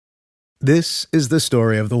This is the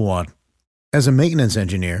story of the one. As a maintenance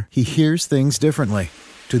engineer, he hears things differently.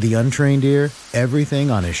 To the untrained ear,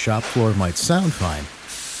 everything on his shop floor might sound fine,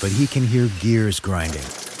 but he can hear gears grinding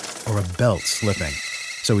or a belt slipping.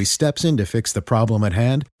 So he steps in to fix the problem at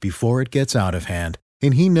hand before it gets out of hand.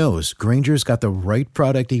 And he knows Grainger's got the right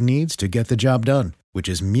product he needs to get the job done, which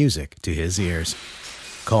is music to his ears.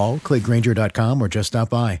 Call, click Grainger.com, or just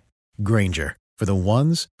stop by. Grainger, for the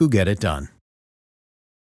ones who get it done.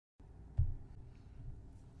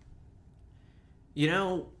 You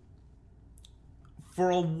know, for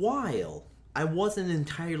a while, I wasn't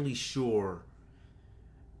entirely sure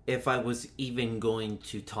if I was even going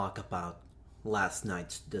to talk about last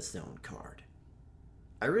night's DAZN card.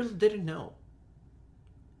 I really didn't know.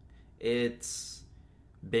 It's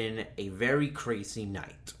been a very crazy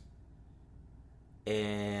night.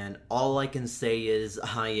 And all I can say is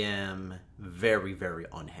I am very, very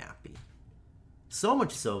unhappy. So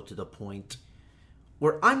much so to the point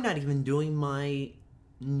where I'm not even doing my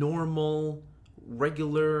normal,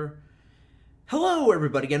 regular... Hello,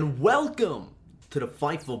 everybody, and welcome to the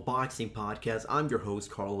Fightful Boxing Podcast. I'm your host,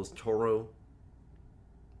 Carlos Toro.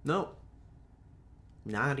 No,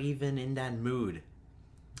 not even in that mood.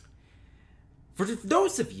 For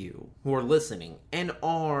those of you who are listening and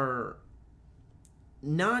are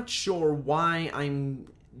not sure why I'm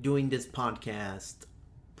doing this podcast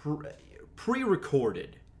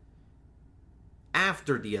pre-recorded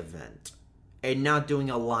after the event and not doing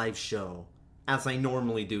a live show as I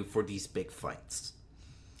normally do for these big fights,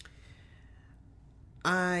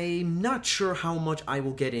 I'm not sure how much I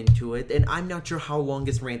will get into it, and I'm not sure how long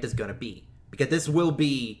this rant is gonna be, because this will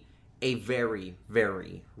be a very,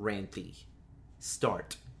 very ranty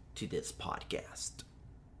start to this podcast.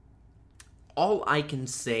 All I can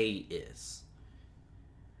say is,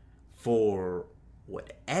 for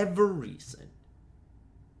whatever reason,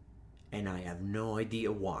 and I have no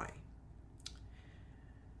idea why.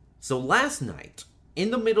 So last night,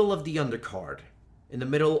 in the middle of the undercard, in the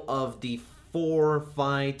middle of the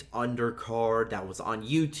 4-fight undercard that was on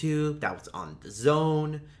YouTube, that was on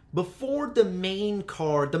DAZN, before the main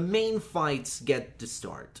card, the main fights get to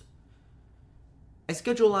start, I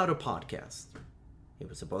schedule out a podcast. It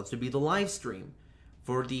was supposed to be the live stream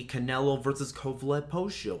for the Canelo vs. Kovalev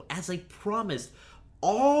post show, as I promised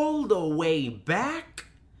all the way back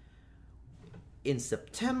in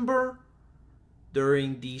September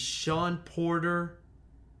during the Sean Porter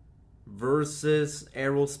versus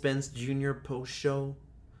Errol Spence Jr. post show.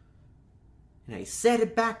 And I said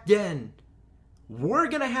it back then. We're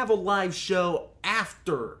gonna have a live show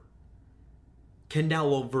after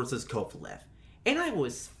Canelo versus Kovalev. And I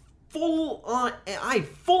was I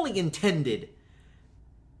fully intended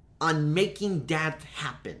on making that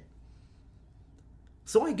happen.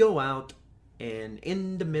 So I go out, and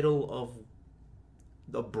in the middle of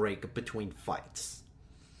the break between fights,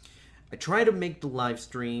 I try to make the live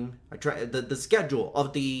stream, I try the schedule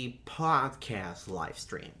of the podcast live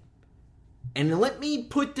stream. And let me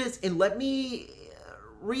put this, and let me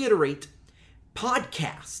reiterate,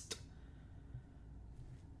 podcast.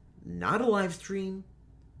 Not a live stream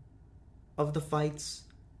of the fights,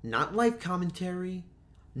 not live commentary,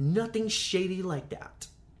 nothing shady like that.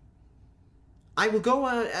 I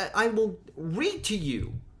will read to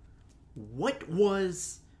you what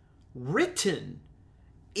was written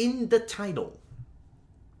in the title.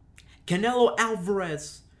 Canelo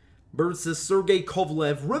Alvarez versus Sergey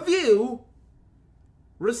Kovalev review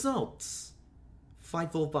results.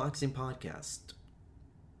 Fightful Boxing Podcast.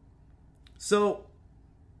 So,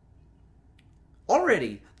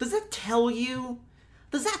 already, does that tell you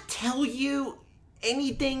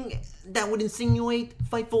anything that would insinuate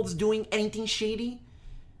Fightful's doing anything shady?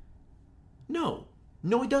 No,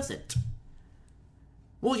 it doesn't.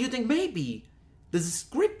 Well, you think maybe the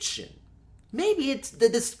description, maybe it's the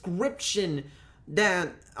description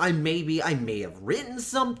that I may have written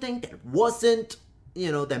something that wasn't,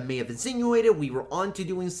 that may have insinuated we were on to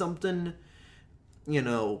doing something,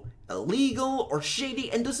 illegal or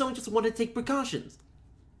shady, and someone just want to take precautions.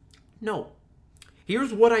 No.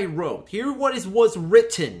 Here's what I wrote. Here was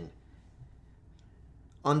written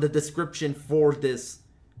on the description for this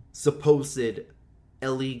supposed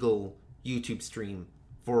illegal YouTube stream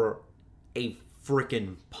for a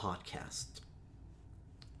frickin' podcast.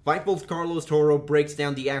 Fightful's Carlos Toro breaks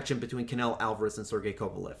down the action between Canelo Alvarez and Sergey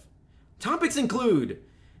Kovalev. Topics include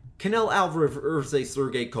Canelo Alvarez versus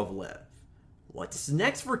Sergey Kovalev. What's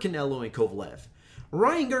next for Canelo and Kovalev?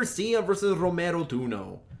 Ryan Garcia versus Romero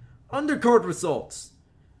Tuno. Undercard results.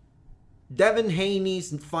 Devin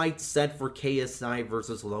Haney's fight set for KSI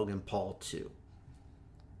versus Logan Paul 2.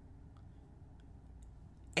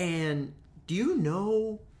 And do you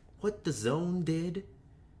know what the Zone did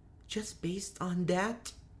just based on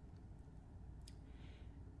that?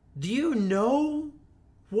 Do you know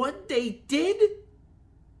what they did?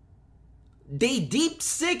 They deep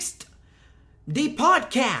sixed the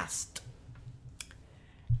podcast.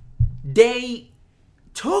 They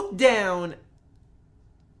took down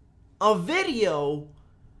a video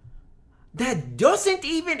that doesn't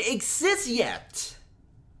even exist yet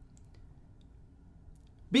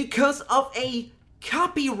because of a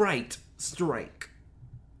copyright strike.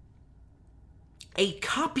 A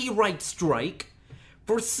copyright strike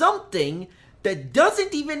for something that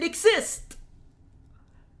doesn't even exist.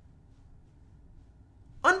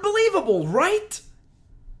 Unbelievable, right?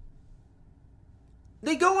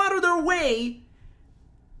 They go out of their way,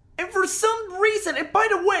 and for some reason, and by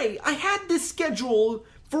the way, I had this scheduled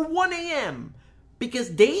for 1 a.m.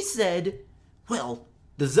 because they said, well,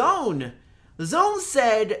 the Zone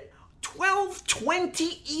said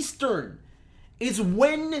 12:20 Eastern is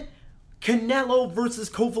when Canelo versus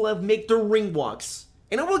Kovalev make their ring walks.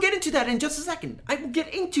 And I will get into that in just a second. I will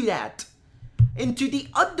get into that. Into the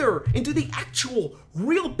actual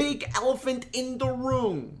real big elephant in the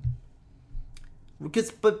room.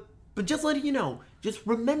 But just letting you know, just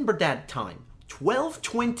remember that time.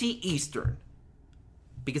 12:20 Eastern.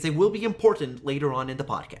 Because it will be important later on in the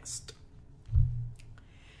podcast.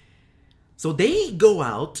 So they go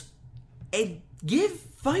out and give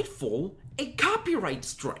Fightful a copyright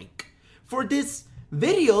strike for this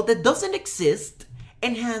video that doesn't exist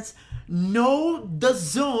and has no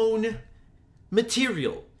DAZN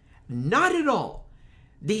material. Not at all.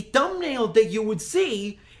 The thumbnail that you would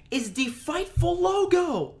see is the Fightful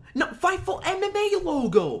logo. No, Fightful MMA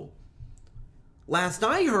logo. Last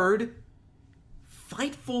I heard,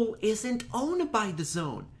 Fightful isn't owned by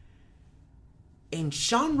DAZN. And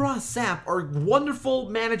Sean Ross Sapp, our wonderful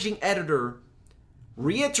managing editor,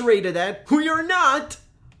 reiterated that we are not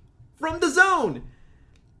from DAZN.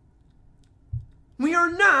 We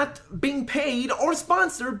are not being paid or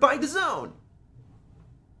sponsored by DAZN.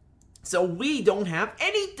 So we don't have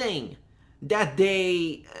anything that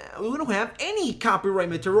we don't have any copyright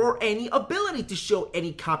material or any ability to show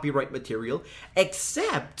any copyright material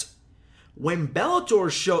except when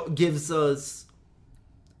Bellator gives us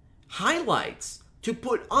highlights to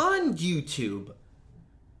put on YouTube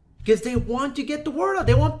because they want to get the word out.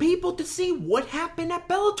 They want people to see what happened at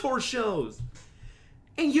Bellator shows.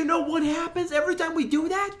 And you know what happens every time we do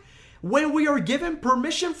that? When we are given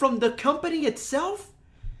permission from the company itself,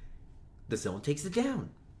 DAZN takes it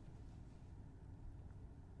down.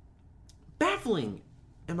 Baffling.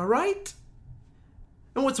 Am I right?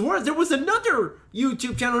 And what's worse, there was another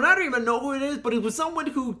YouTube channel, and I don't even know who it is, but it was someone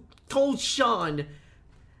who told Sean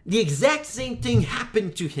the exact same thing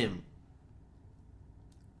happened to him.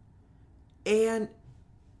 And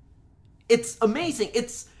it's amazing.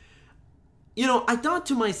 It's, I thought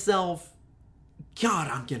to myself, God,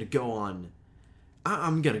 I'm going to go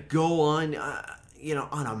on,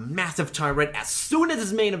 on a massive tirade as soon as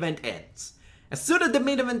this main event ends. As soon as the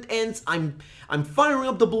main event ends, I'm firing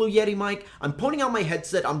up the Blue Yeti mic, I'm pulling out my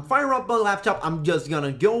headset, I'm firing up my laptop, I'm just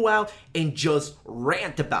gonna go out and just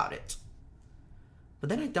rant about it. But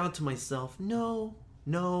then I thought to myself, no.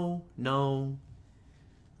 I'm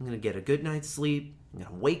gonna get a good night's sleep, I'm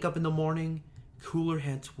gonna wake up in the morning, cooler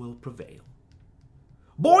heads will prevail.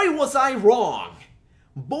 Boy, was I wrong!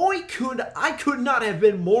 I could not have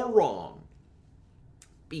been more wrong.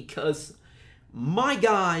 Because, my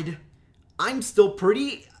God, I'm still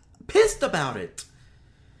pretty pissed about it.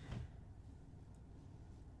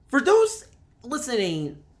 For those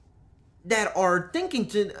listening that are thinking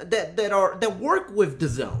that work with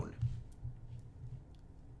DAZN,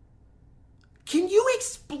 can you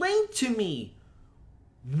explain to me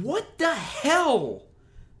what the hell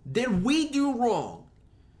did we do wrong?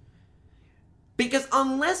 Because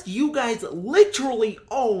unless you guys literally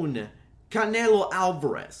own Canelo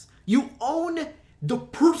Alvarez, you own the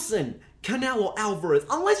person Canelo Alvarez,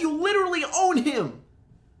 unless you literally own him,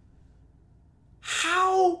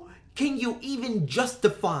 how can you even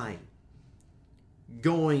justify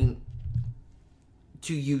going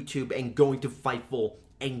to YouTube and going to Fightful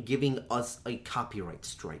and giving us a copyright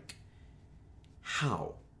strike?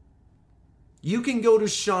 How? You can go to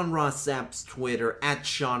Sean Ross Sapp's Twitter, at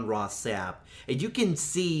Sean Ross Sapp, and you can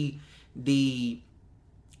see the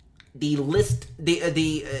list,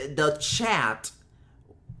 the chat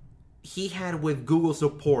he had with Google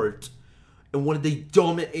support, and one of the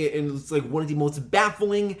it's like one of the most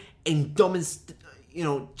baffling and dumbest,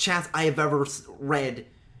 chats I have ever read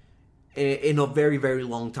in a very, very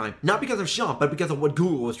long time. Not because of Sean, but because of what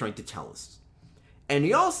Google was trying to tell us. And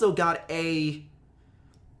we also got a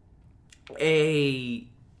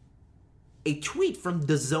tweet from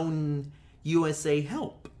DAZN USA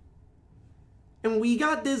Help. And we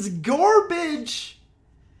got this garbage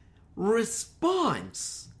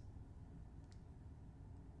response.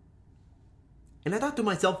 And I thought to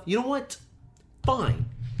myself, you know what? Fine.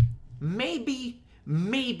 Maybe,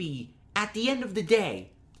 at the end of the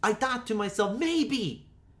day, I thought to myself, maybe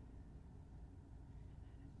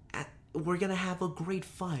we're gonna have a great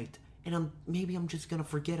fight, and maybe I'm just gonna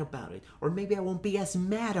forget about it, or maybe I won't be as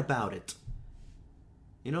mad about it.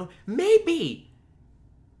 You know, maybe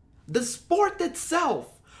the sport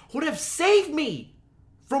itself would have saved me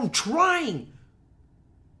from trying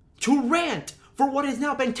to rant for what has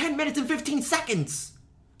now been 10 minutes and 15 seconds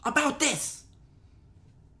about this.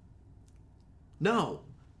 No.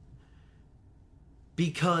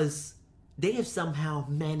 Because they have somehow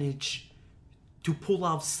managed to pull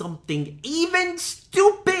off something even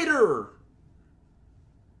stupider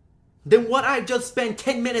than what I just spent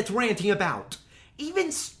 10 minutes ranting about.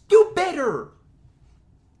 Even stupider.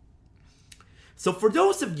 So for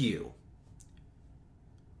those of you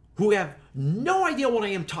who have no idea what I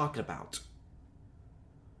am talking about,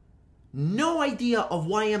 no idea of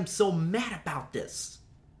why I'm so mad about this,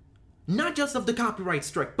 not just of the copyright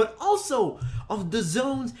strike, but also of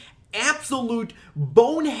DAZN's absolute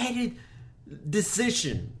boneheaded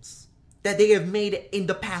decisions that they have made in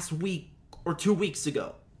the past week or 2 weeks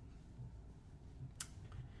ago.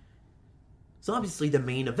 So obviously the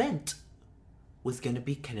main event was going to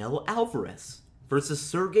be Canelo Alvarez versus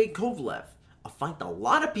Sergey Kovalev. A fight that a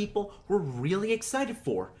lot of people were really excited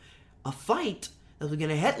for. A fight that was going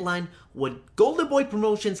to headline what Golden Boy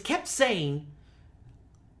Promotions kept saying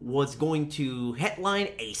was going to headline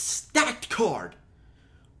a stacked card.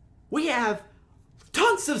 We have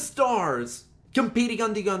tons of stars competing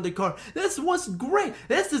on the undercard. This was great.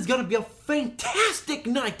 This is going to be a fantastic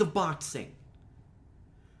night of boxing.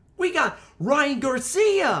 We got Ryan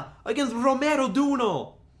Garcia against Romero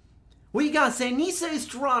Duno. We got Sanisa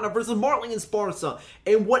Estrada versus Marlon Esparza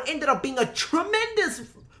in what ended up being a tremendous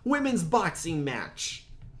women's boxing match.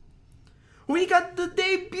 We got the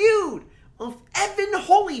debut of Evan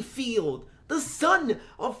Holyfield, the son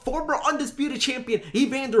of former undisputed champion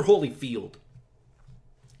Evander Holyfield.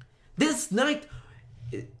 This night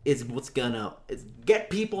is what's gonna get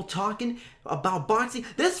people talking about boxing.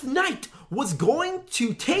 This night was going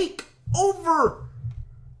to take over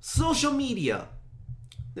social media.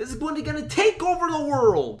 This is going to take over the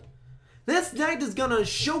world. This night is gonna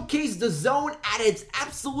showcase DAZN at its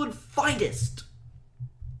absolute finest.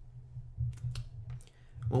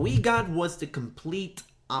 What we got was the complete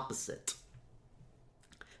opposite.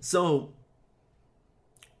 So,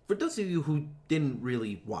 for those of you who didn't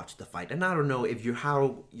really watch the fight, and I don't know if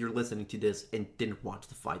how you're listening to this and didn't watch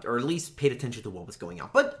the fight, or at least paid attention to what was going on,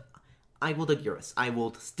 but I will digress. I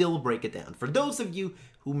will still break it down for those of you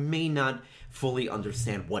who may not fully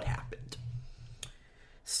understand what happened.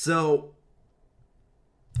 So,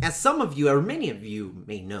 as some of you, or many of you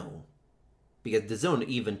may know, because DAZN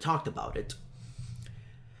even talked about it,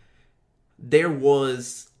 there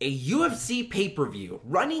was a UFC pay-per-view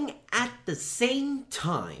running at the same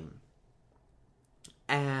time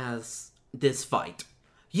as this fight.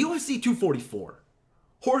 UFC 244.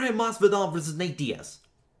 Jorge Masvidal versus Nate Diaz.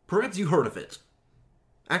 Perhaps you heard of it.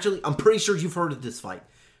 Actually, I'm pretty sure you've heard of this fight,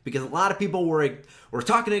 because a lot of people were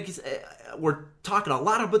talking a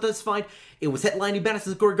lot about this fight. It was headlining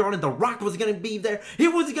Madison Square Garden. The Rock was gonna be there.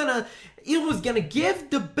 It was gonna give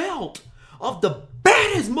the belt of the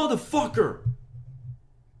baddest motherfucker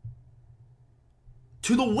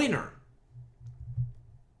to the winner.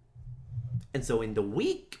 And so in the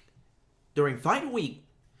week, during fight week,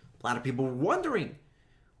 a lot of people were wondering,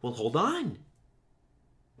 well, hold on.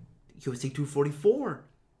 UFC 244,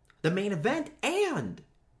 the main event, and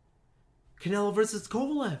Canelo versus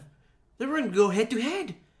Kovalev. They're going to go head to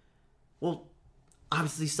head. Well,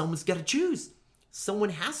 obviously someone's got to choose. Someone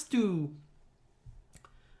has to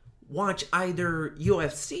watch either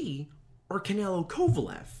UFC or Canelo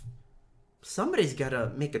Kovalev. Somebody's got to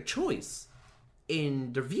make a choice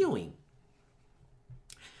in their viewing.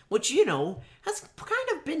 Which, you know, has kind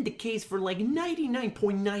of been the case for like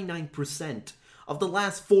 99.99% of the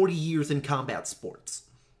last 40 years in combat sports.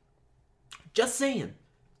 Just saying.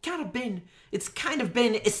 It's kind of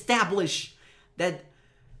been established that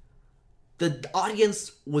the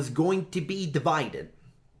audience was going to be divided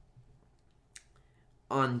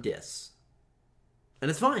on this. And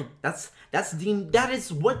it's fine. That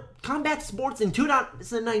is what combat sports in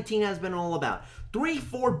 2019 has been all about.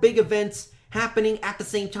 3-4 big events happening at the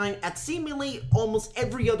same time at seemingly almost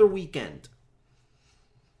every other weekend.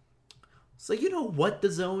 So you know what,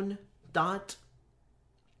 DAZN thought?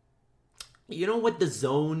 You know what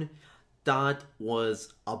DAZN thought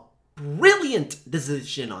was a brilliant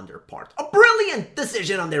decision on their part. A brilliant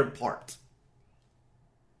decision on their part.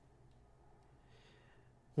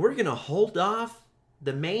 We're gonna hold off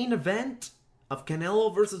the main event of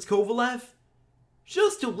Canelo versus Kovalev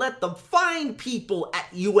just to let the fine people at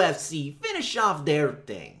UFC finish off their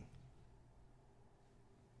thing.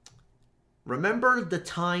 Remember the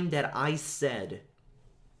time that I said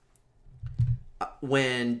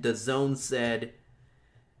when DAZN said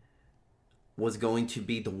was going to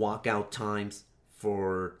be the walkout times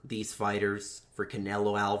for these fighters, for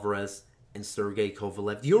Canelo Alvarez and Sergey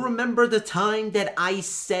Kovalev? Do you remember the time that I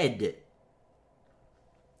said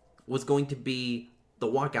was going to be the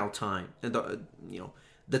walkout time?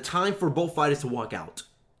 The time for both fighters to walk out.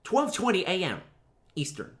 12:20 a.m.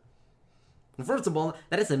 Eastern. First of all,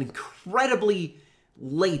 that is an incredibly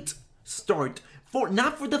late start for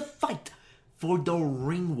not for the fight, for the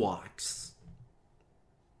ring walks.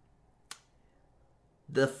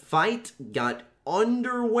 The fight got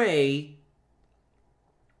underway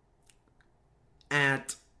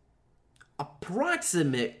at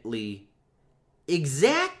approximately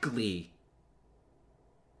exactly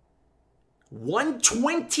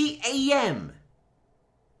 1:20 a.m.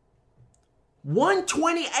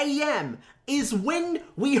 1:20 a.m. is when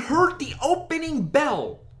we heard the opening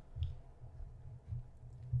bell.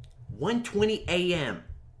 1:20 a.m.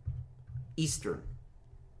 Eastern.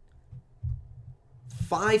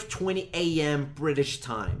 5:20 a.m. British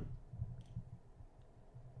time.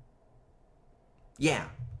 Yeah,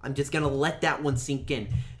 I'm just gonna let that one sink in.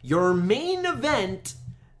 Your main event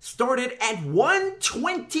started at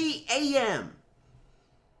 1:20 a.m.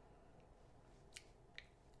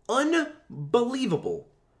 Unbelievable.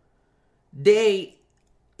 I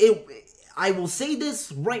will say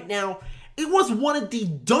this right now, it was one of the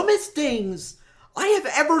dumbest things I have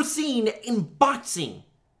ever seen in boxing.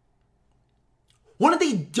 One of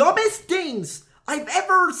the dumbest things I've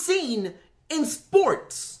ever seen in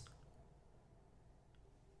sports.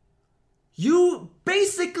 You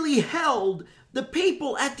basically held the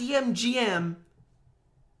people at the MGM,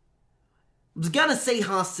 I was gonna say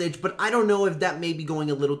hostage, but I don't know if that may be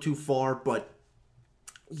going a little too far, but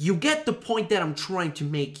you get the point that I'm trying to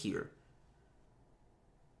make here.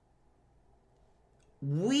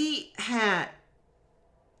 We had...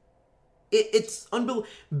 It's unbelievable.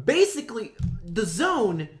 Basically,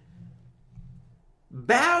 DAZN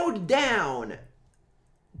bowed down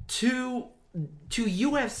to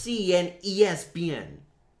UFC and ESPN.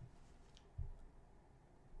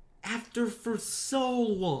 After for so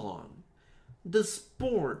long, the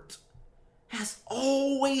sport has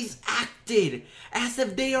always acted as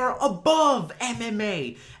if they are above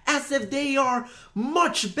MMA, as if they are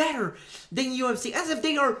much better than UFC, as if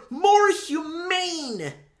they are more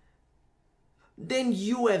humane than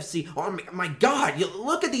UFC. Oh my God, you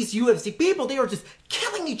look at these UFC people, they are just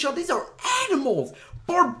killing each other. These are animals,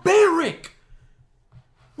 barbaric.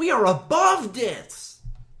 We are above this.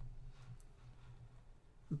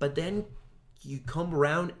 But then you come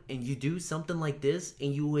around and you do something like this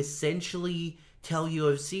and you essentially tell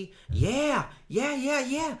UFC, yeah,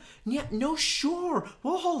 no, sure,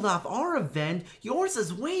 we'll hold off our event. Yours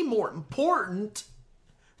is way more important.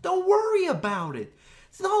 Don't worry about it.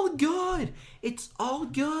 It's all good. It's all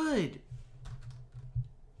good.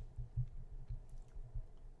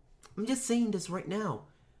 I'm just saying this right now.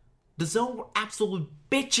 DAZN were absolute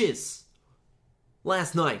bitches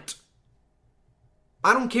last night.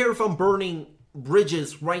 I don't care if I'm burning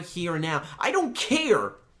bridges right here and now. I don't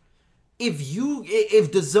care if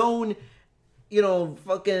DAZN,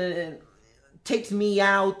 fucking takes me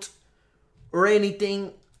out or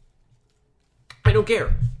anything. I don't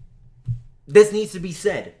care. This needs to be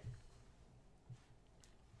said.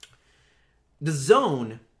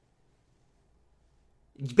 DAZN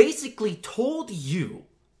basically told you,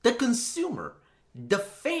 the consumer, the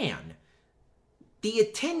fan, the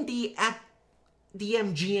attendee at the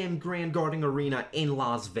MGM Grand Garden Arena in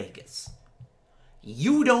Las Vegas,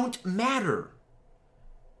 you don't matter.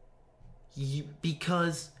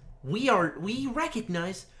 Because we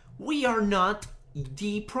recognize we are not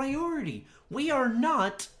the priority. We are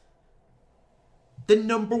not the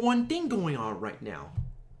number one thing going on right now.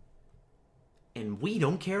 And we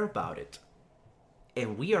don't care about it.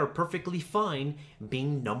 And we are perfectly fine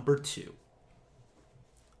being number two.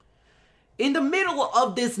 In the middle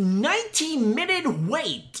of this 90-minute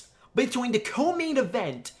wait between the co-main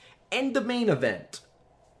event and the main event,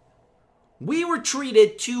 we were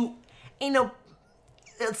treated to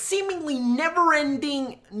a seemingly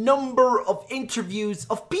never-ending number of interviews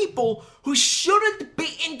of people who shouldn't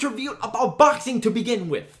be interviewed about boxing to begin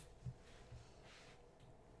with.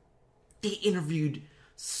 They interviewed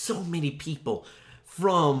so many people,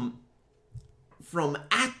 from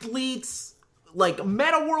athletes like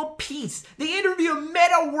Meta World Peace. They interviewed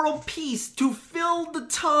Meta World Peace to fill the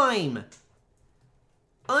time.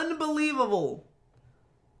 Unbelievable.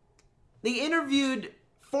 They interviewed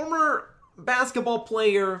former basketball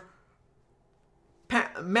player,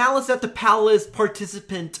 Malice at the Palace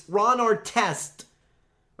participant Ron Artest,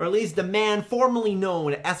 or at least the man formerly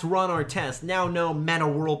known as Ron Artest, now known Meta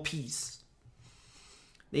World Peace.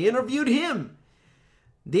 They interviewed him.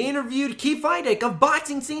 They interviewed Keith Idec of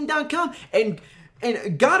BoxingScene.com, and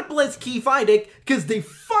God bless Keith Idec, because they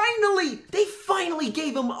finally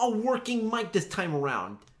gave him a working mic this time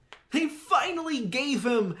around. They finally gave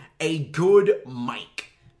him a good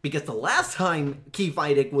mic, because the last time Keith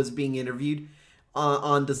Idec was being interviewed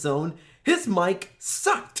on DAZN, his mic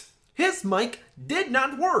sucked. His mic did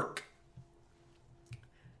not work.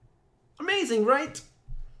 Amazing, right?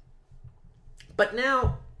 But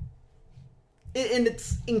now, and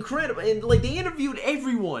it's incredible, and like, they interviewed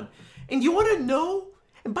everyone. And you want to know?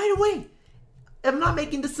 And by the way, I'm not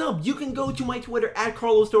making this up. You can go to my Twitter at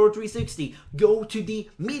CarlosToro360. Go to the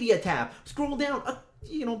media tab. Scroll down,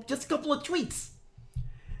 just a couple of tweets.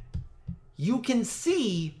 You can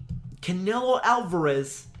see Canelo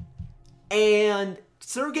Alvarez and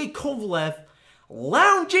Sergey Kovalev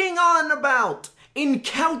lounging on about in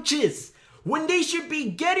couches when they should be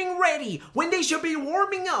getting ready, when they should be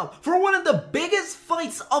warming up for one of the biggest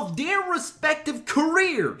fights of their respective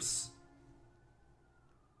careers.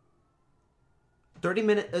 30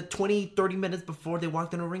 minutes before they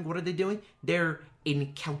walked in the ring, what are they doing? They're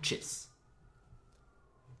in couches.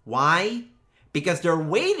 Why? Because they're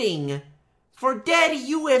waiting for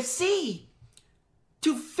Daddy UFC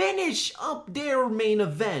to finish up their main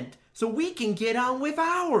event so we can get on with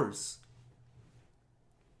ours.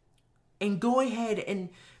 And go ahead and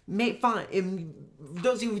make fun. And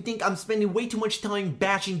those of you who think I'm spending way too much time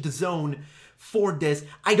bashing DAZN for this,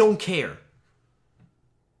 I don't care.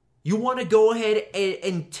 You want to go ahead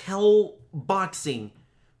and tell boxing.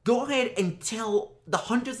 Go ahead and tell the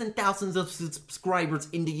hundreds and thousands of subscribers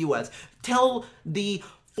in the US. Tell the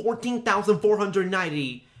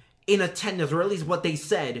 14,490 in attendance, or at least what they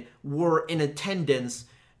said were in attendance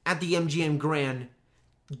at the MGM Grand.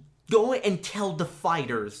 Go and tell the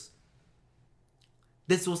fighters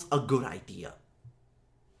this was a good idea.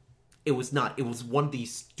 It was not. It was one of the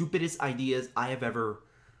stupidest ideas I have ever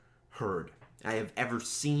heard. I have ever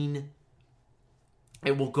seen.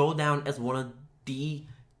 It will go down as one of the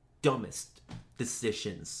dumbest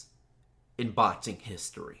decisions in boxing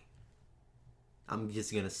history. I'm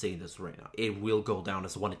just going to say this right now. It will go down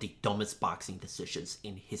as one of the dumbest boxing decisions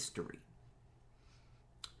in history.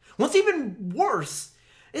 What's even worse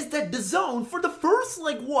is that DAZN, for the first,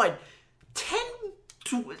 10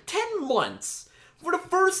 months, for the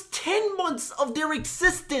first 10 months of their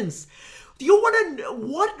existence, do you want to know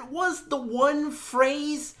what was the one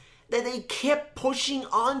phrase that they kept pushing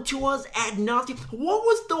onto us ad nauseum? What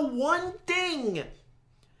was the one thing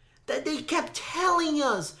that they kept telling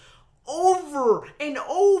us over and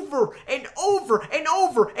over and over and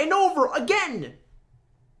over and over again?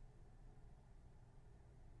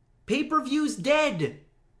 Pay-per-view's dead.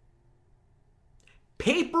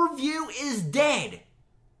 Pay-per-view is dead.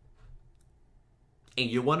 And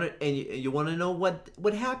you want to know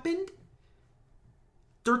what happened?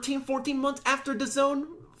 13, 14 months after DAZN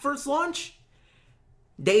first launch,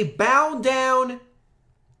 they bowed down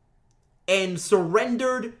and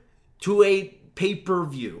surrendered to a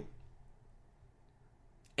pay-per-view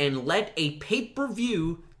and let a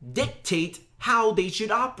pay-per-view dictate how they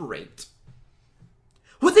should operate.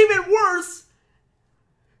 What's even worse,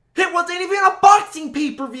 it wasn't even a boxing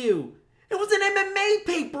pay-per-view. It was an MMA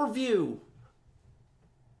pay-per-view.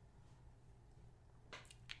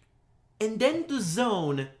 And then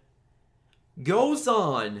DAZN goes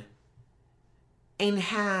on and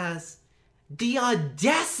has the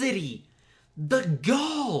audacity, the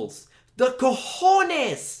galls, the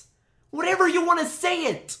cojones, whatever you want to say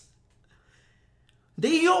it.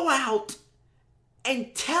 They go out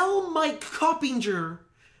and tell Mike Coppinger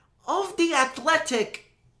of The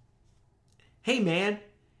Athletic, hey man,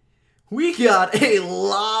 we got a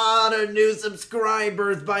lot of new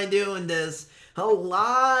subscribers by doing this. A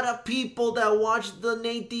lot of people that watched the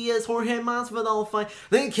Nate Diaz Jorge Masvidal fight,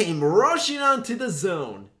 they came rushing onto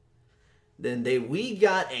DAZN. Then we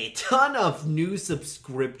got a ton of new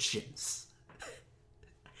subscriptions.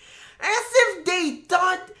 As if they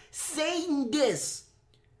thought saying this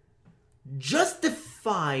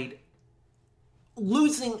justified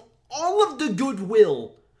losing all of the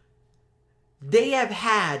goodwill they have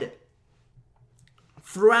had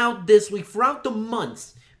throughout this week, throughout the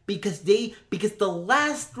months, because the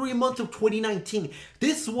last 3 months of 2019,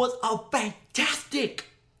 this was a fantastic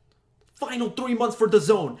final 3 months for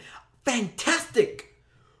DAZN. Fantastic!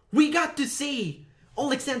 We got to see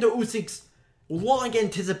Alexander Usyk's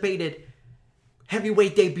long-anticipated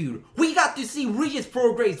heavyweight debut. We got to see Regis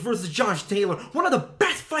Prograis versus Josh Taylor, one of the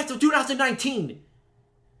best fights of 2019.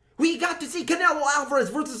 We got to see Canelo Alvarez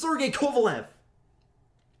versus Sergey Kovalev.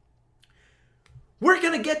 We're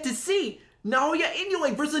gonna get to see Naoya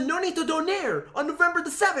Inoue versus Nonito Donaire on November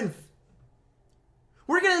the 7th.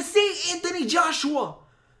 We're gonna see Anthony Joshua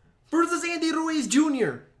versus Andy Ruiz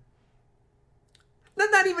Jr.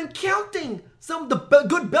 That's not even counting some of the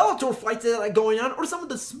good Bellator fights that are going on, or some of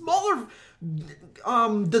the smaller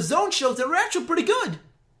DAZN shows that are actually pretty good.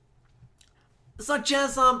 Such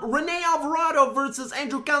as Rene Alvarado versus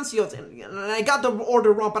Andrew Cancios. And I got the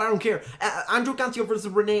order wrong, but I don't care. Andrew Cancios versus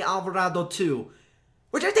Rene Alvarado 2.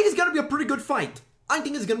 Which I think is going to be a pretty good fight. I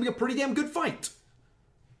think it's going to be a pretty damn good fight.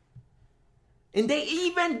 And they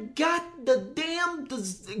even got the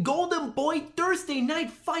Golden Boy Thursday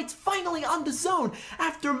night fights finally on DAZN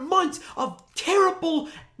after months of terrible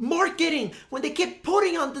marketing when they kept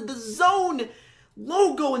putting on the DAZN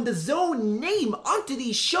logo and the DAZN name onto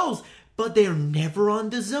these shows. But they're never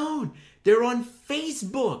on DAZN. They're on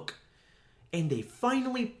Facebook. And they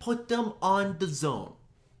finally put them on DAZN.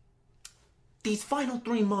 These final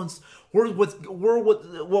 3 months were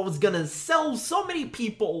what was gonna sell so many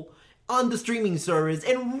people on the streaming service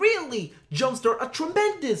and really jumpstart a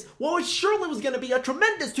tremendous, what surely was gonna be a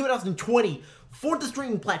tremendous 2020 for the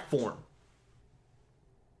streaming platform.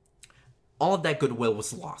 All of that goodwill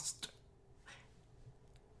was lost.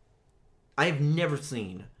 I have never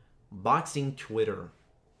seen boxing Twitter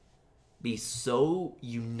be so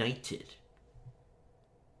united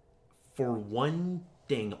for one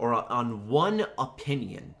thing, or on one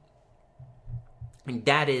opinion, and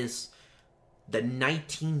that is the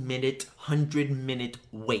 19-minute, 100-minute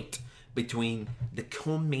wait between the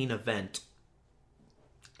co-main event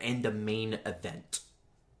and the main event.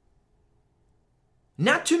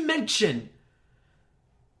 Not to mention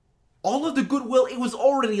all of the goodwill it was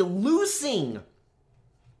already losing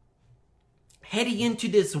heading into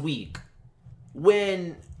this week,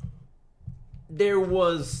 when there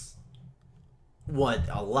was what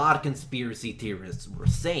a lot of conspiracy theorists were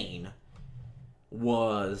saying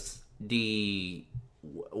was a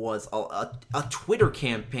Twitter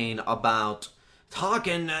campaign about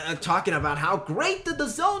talking about how great the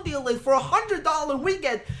DAZN deal is for $100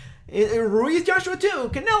 weekend. Ruiz Joshua 2,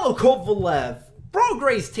 Canelo Kovalev,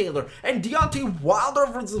 Prograis Taylor, and Deontay Wilder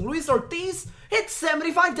versus Luis Ortiz. It's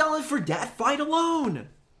 $75 for that fight alone.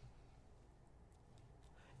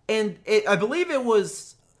 And I believe it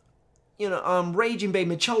was, Raging Bay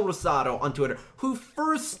Michelle Rosado on Twitter who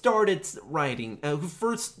first started writing, who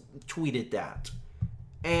first tweeted that.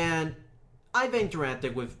 And I've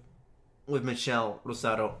interacted with Michelle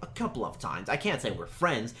Rosado a couple of times. I can't say we're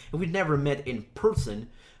friends, and we've never met in person,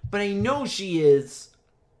 but I know she is.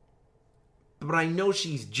 But I know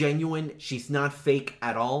she's genuine. She's not fake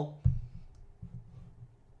at all.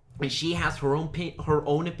 And she has her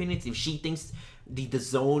own opinions. If she thinks the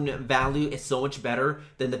DAZN value is so much better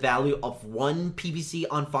than the value of one PBC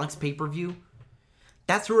on Fox pay-per-view,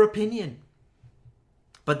 that's her opinion.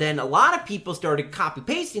 But then a lot of people started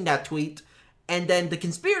copy-pasting that tweet, and then the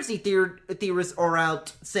conspiracy theorists are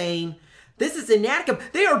out saying, this is inaccurate.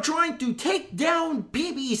 They are trying to take down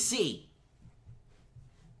PBC.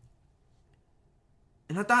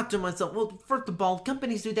 And I thought to myself, well, first of all,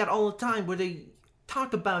 companies do that all the time, where they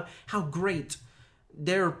talk about how great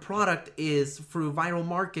their product is through viral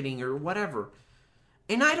marketing or whatever.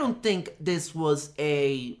 And I don't think this was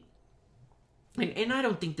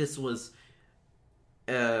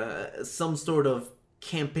some sort of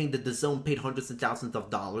campaign that DAZN paid hundreds of thousands of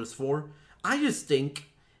dollars for. I just think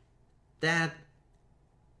that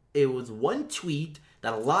it was one tweet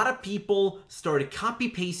that a lot of people started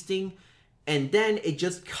copy-pasting, and then it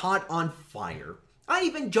just caught on fire. I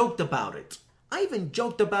even joked about it.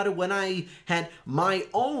 When I had my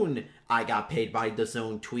own I got paid by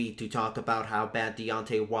DAZN tweet to talk about how bad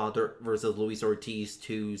Deontay Wilder versus Luis Ortiz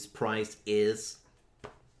 2's price is.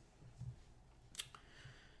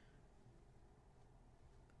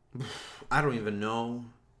 I don't even know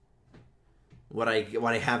what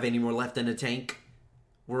I have any more left in the tank.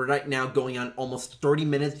 We're right now going on almost 30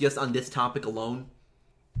 minutes just on this topic alone.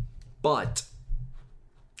 But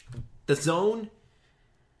DAZN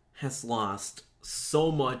has lost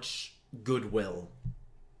so much goodwill.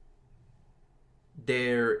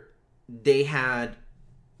 They had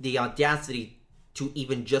the audacity to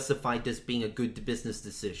even justify this being a good business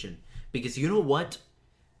decision. Because you know what?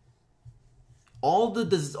 All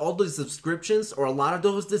the subscriptions, or a lot of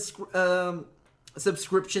those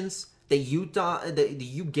subscriptions that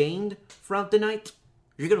you gained throughout the night,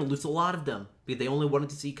 you're going to lose a lot of them. Because they only wanted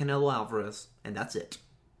to see Canelo Alvarez, and that's it.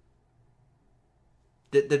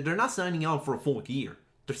 They're not signing on for a full year.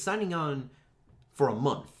 They're signing on for a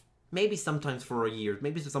month. Maybe sometimes for a year.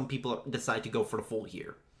 Maybe some people decide to go for the full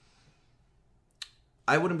year.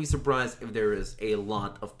 I wouldn't be surprised if there is a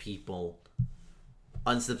lot of people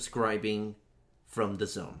unsubscribing from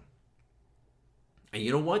DAZN. And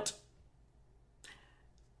you know what?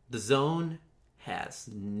 DAZN has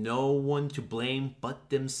no one to blame but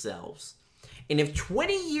themselves. And if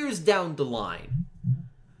 20 years down the line,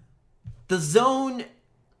 DAZN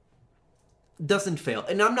doesn't fail,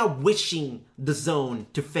 and I'm not wishing DAZN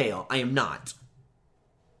to fail. I am not.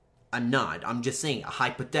 I'm just saying a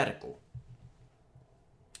hypothetical.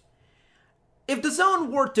 If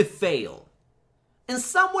DAZN were to fail, and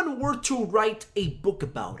someone were to write a book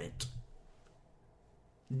about it,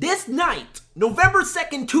 this night, November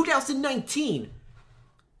 2nd, 2019,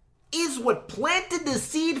 is what planted the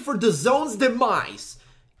seed for DAZN's demise.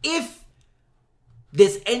 If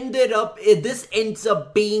this ends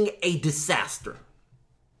up being a disaster.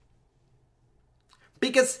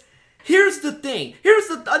 Because here's the thing.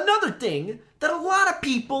 Another thing that a lot of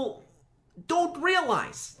people don't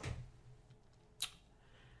realize.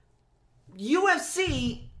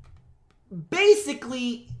 UFC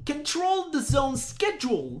basically controlled DAZN's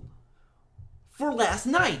schedule for last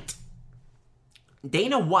night.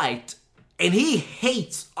 Dana White, and he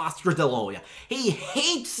hates Oscar De La Hoya. He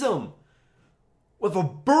hates him with a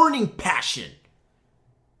burning passion.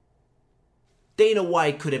 Dana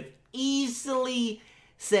White could have easily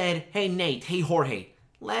said, hey Nate, hey Jorge,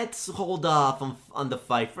 let's hold off on the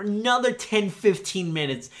fight for another 10-15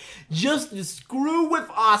 minutes just to screw with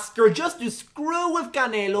Oscar, just to screw with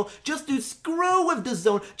Canelo, just to screw with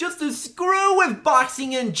DAZN, just to screw with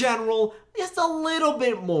boxing in general, just a little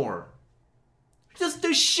bit more. Just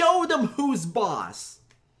to show them who's boss.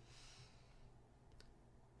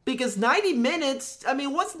 Because 90 minutes, I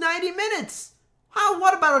mean, what's 90 minutes?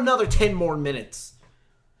 What about another 10 more minutes?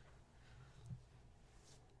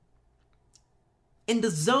 And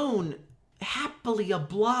DAZN happily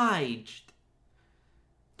obliged.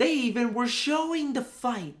 They even were showing the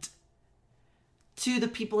fight to the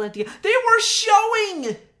people at the... They were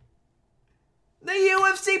showing the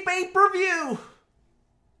UFC pay-per-view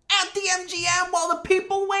at the MGM while the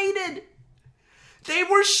people waited. They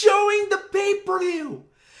were showing the pay-per-view.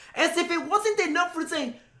 As if it wasn't enough for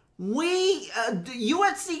saying, the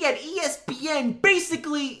UFC at ESPN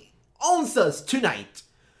basically owns us tonight.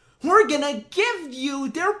 We're gonna give you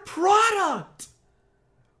their product.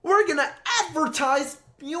 We're gonna advertise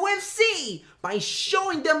UFC by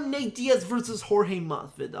showing them Nate Diaz versus Jorge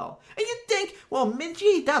Masvidal. And you think, well,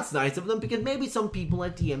 gee, that's nice of them because maybe some people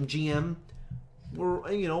at the MGM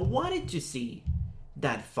wanted to see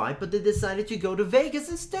that fight, but they decided to go to Vegas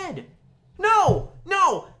instead. No!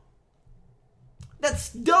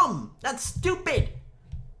 That's dumb. That's stupid.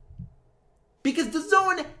 Because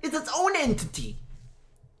DAZN is its own entity.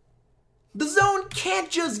 DAZN can't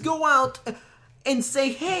just go out and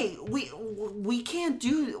say, hey, we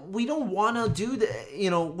don't want to do the,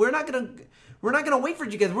 we're not gonna wait for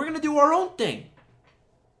you guys. We're gonna do our own thing.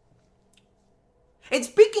 And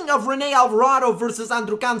speaking of Rene Alvarado versus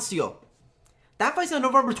Andrew Cancio, that fight's on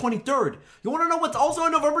November 23rd. You want to know what's also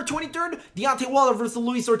on November 23rd? Deontay Wilder versus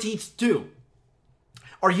Luis Ortiz 2.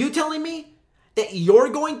 Are you telling me that you're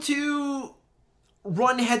going to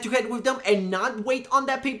run head-to-head with them and not wait on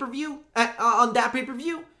that pay-per-view?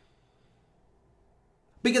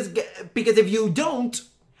 Because if you don't,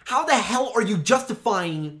 how the hell are you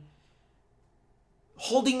justifying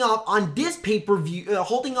holding off on this pay-per-view,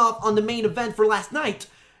 holding off on the main event for last night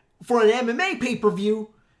for an MMA pay-per-view,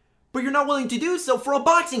 but you're not willing to do so for a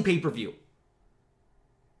boxing pay-per-view?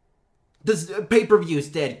 This pay-per-view is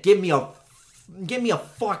dead. Give me a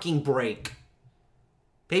fucking break.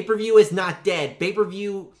 Pay-per-view is not dead.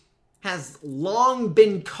 Pay-per-view has long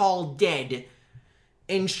been called dead.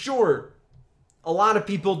 And sure, a lot of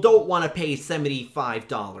people don't want to pay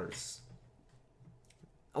 $75.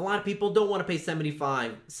 A lot of people don't want to pay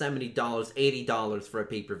 $75, $70, $80 for a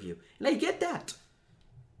pay-per-view. And I get that.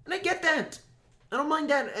 I don't mind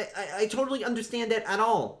that. I totally understand that at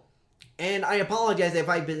all. And I apologize if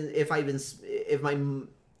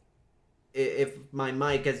my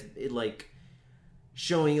mic has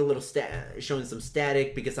showing a little showing some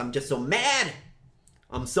static because I'm just so mad.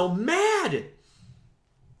 I'm so mad.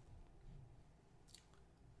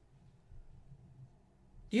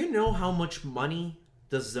 Do you know how much money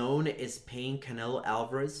DAZN is paying Canelo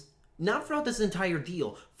Alvarez? Not throughout this entire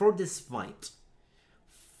deal, for this fight.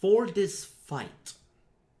 For this fight.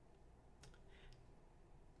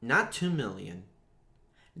 Not 2 million,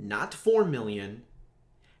 not 4 million,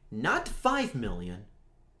 not 5 million,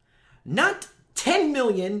 not 10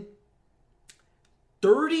 million,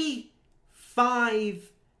 $35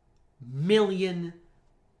 million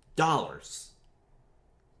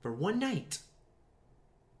for one night.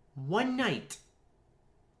 One night.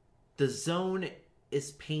 DAZN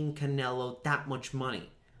is paying Canelo that much money.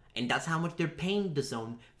 And that's how much they're paying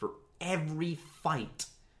DAZN for every fight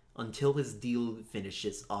until his deal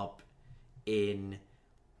finishes up in,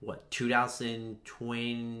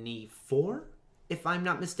 2024? If I'm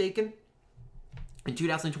not mistaken? In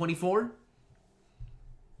 2024?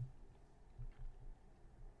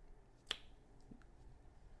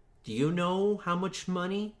 Do you know how much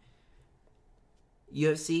money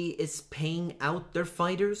UFC is paying out their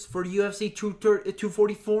fighters for UFC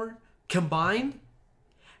 244 combined?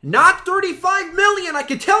 Not 35 million, I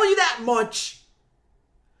can tell you that much!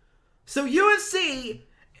 So UFC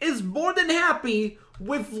is more than happy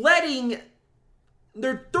with letting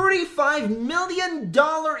their $35 million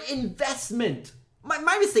investment.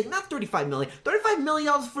 My mistake, not $35 million. $35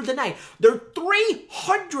 million for the night. Their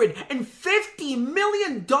 $350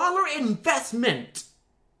 million investment.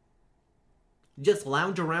 Just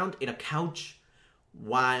lounge around in a couch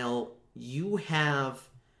while you have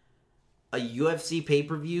a UFC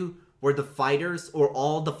pay-per-view where the fighters, or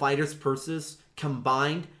all the fighters' purses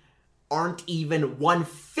combined, aren't even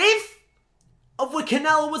 1/5 of what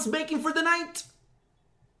Canelo was making for the night.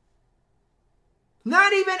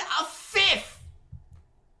 Not even a fifth.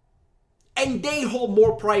 And they hold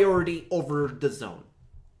more priority over DAZN.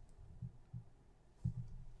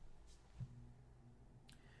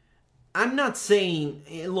 I'm not saying,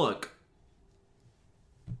 look,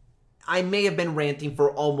 I may have been ranting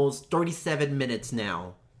for almost 37 minutes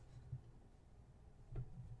now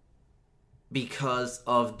because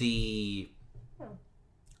of the...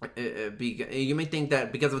 you may think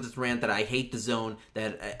that because of this rant that I hate DAZN,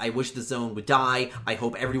 that I wish DAZN would die, I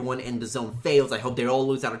hope everyone in DAZN fails, I hope they all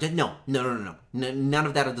lose out of death. No. None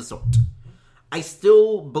of that of the sort. I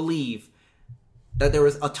still believe that there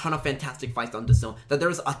is a ton of fantastic fights on DAZN, that there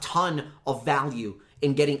is a ton of value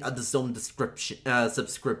in getting a DAZN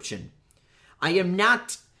subscription. I am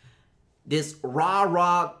not this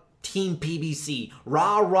rah-rah Team PBC,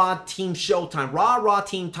 rah-rah Team Showtime, rah-rah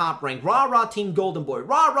Team Top Rank, rah-rah Team Golden Boy,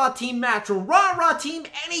 rah-rah Team Matchroom, rah-rah Team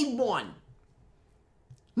anyone.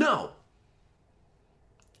 No.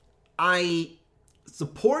 I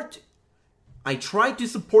try to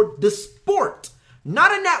support the sport,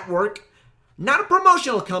 not a network, not a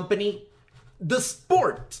promotional company, the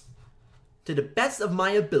sport, to the best of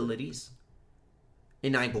my abilities.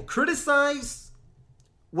 And I will criticize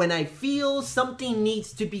when I feel something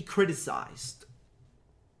needs to be criticized.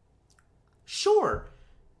 Sure,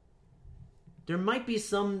 there might be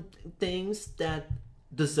some things that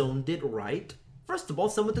DAZN did right. First of all,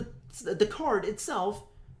 some of the card itself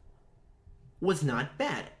was not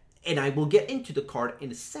bad. And I will get into the card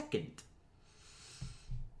in a second.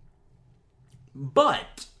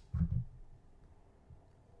 But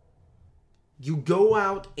you go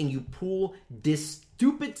out and you pull this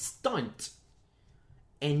stupid stunt,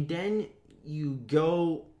 and then you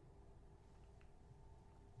go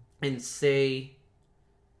and say,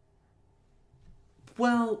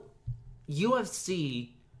 well,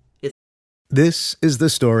 UFC is... This is the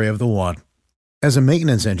story of the one. As a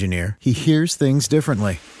maintenance engineer, he hears things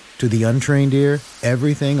differently. To the untrained ear,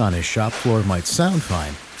 everything on his shop floor might sound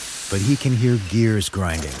fine, but he can hear gears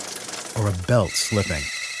grinding or a belt slipping.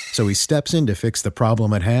 So he steps in to fix the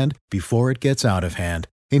problem at hand before it gets out of hand.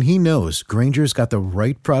 And he knows Grainger's got the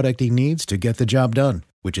right product he needs to get the job done,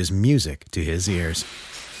 which is music to his ears.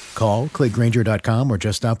 Call, click Grainger.com, or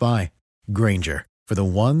just stop by. Grainger, for the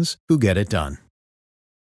ones who get it done.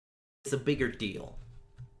 It's a bigger deal.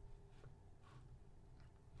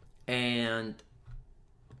 And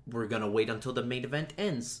we're gonna wait until the main event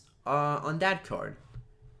ends on that card.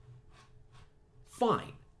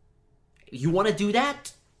 Fine. You want to do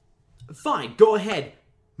that? Fine, go ahead.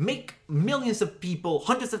 Make millions of people,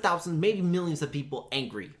 hundreds of thousands, maybe millions of people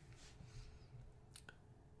angry.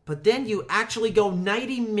 But then you actually go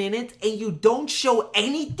 90 minutes and you don't show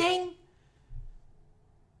anything?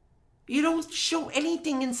 You don't show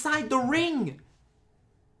anything inside the ring.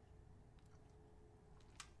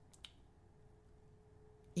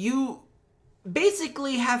 you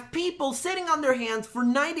basically have people sitting on their hands for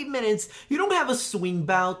 90 minutes. You don't have a swing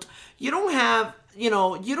bout. You don't have, you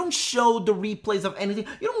don't show the replays of anything.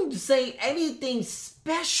 You don't say anything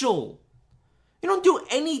special. You don't do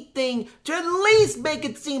anything to at least make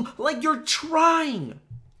it seem like you're trying.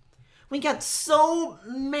 We got so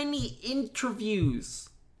many interviews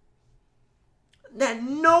that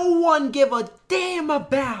no one gave a damn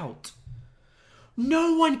about.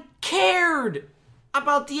 No one cared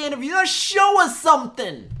about the interview. Just show us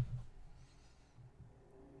something.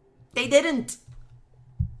 They didn't.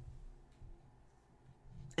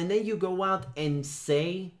 And then you go out and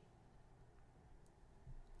say,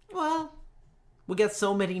 well, we got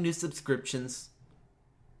so many new subscriptions.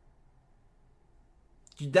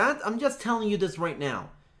 I'm just telling you this right now.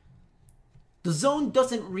 The Zone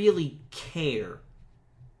doesn't really care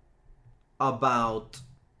about...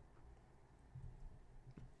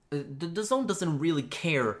 The Zone doesn't really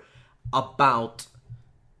care about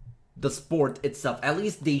the sport itself. At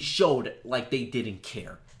least they showed like they didn't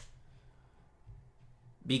care.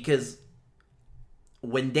 Because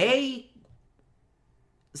when they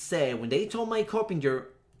told Mike Carpenter,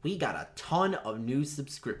 we got a ton of new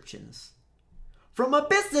subscriptions. From a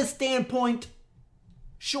business standpoint,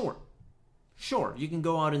 sure, you can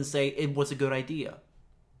go out and say it was a good idea.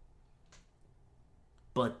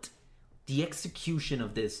 But the execution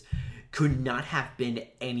of this could not have been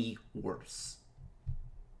any worse.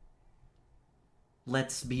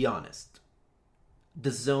 Let's be honest.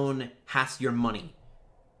 The Zone has your money.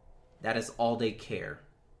 That is all they care.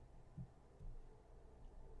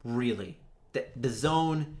 Really. The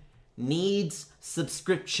Zone needs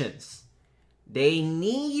subscriptions. They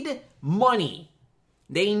need money.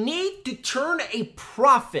 They need to turn a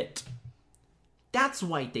profit. That's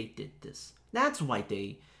why they did this. That's why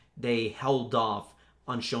they held off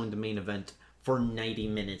on showing the main event for 90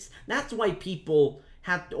 minutes. That's why people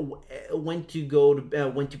went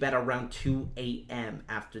to bed around 2 a.m.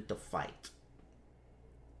 after the fight.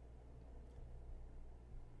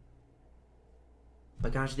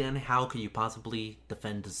 But gosh, Dan, how could you possibly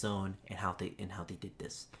defend the Zone and how they did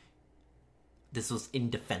this? This was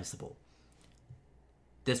indefensible.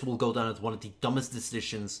 This will go down as one of the dumbest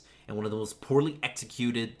decisions and one of the most poorly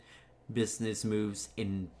executed business moves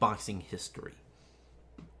in boxing history.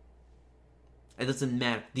 It doesn't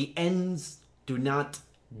matter. The ends do not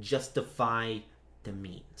justify the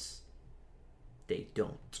means. They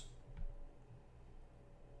don't.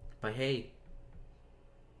 But hey,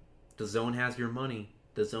 the Zone has your money.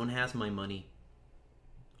 The Zone has my money.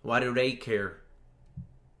 Why do they care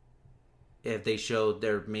if they show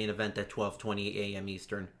their main event at 12:20 a.m.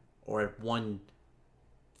 Eastern or at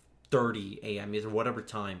 1:30 a.m. Eastern, whatever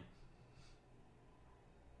time?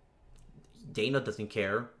 Dana doesn't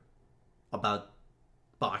care about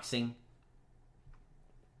boxing,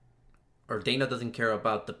 or Dana doesn't care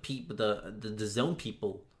about the Zone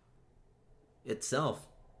people itself.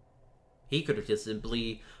 He could have just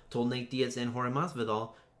simply told Nate Diaz and Jorge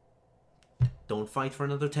Masvidal, don't fight for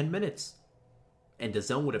another 10 minutes. And the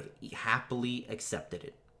Zone would have happily accepted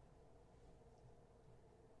it.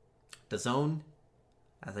 The Zone,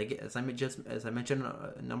 as I mentioned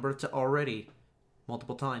a number already,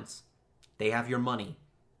 multiple times, they have your money.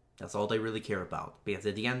 That's all they really care about. Because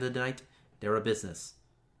at the end of the night, they're a business.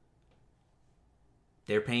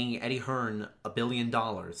 They're paying Eddie Hearn $1 billion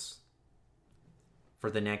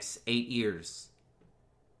for the next 8 years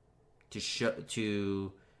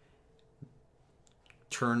to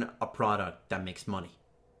turn a product that makes money.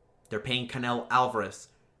 They're paying Canelo Alvarez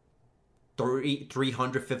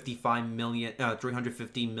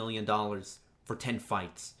 $350 million for 10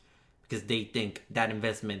 fights because they think that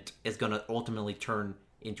investment is going to ultimately turn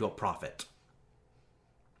into a profit.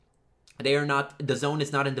 The Zone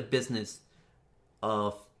is not in the business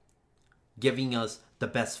of giving us the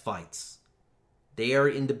best fights. They are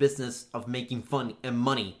in the business of making fun and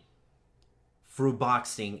money through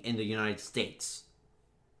boxing in the United States.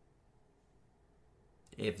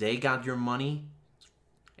 If they got your money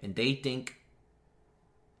and they think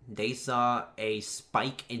they saw a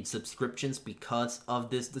spike in subscriptions because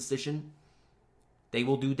of this decision, they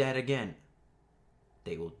will do that again.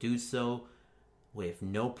 They will do so with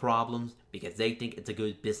no problems because they think it's a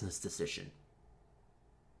good business decision.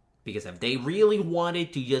 Because if they really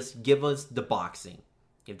wanted to just give us the boxing,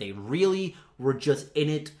 if they really were just in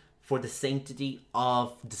it for the sanctity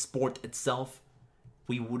of the sport itself,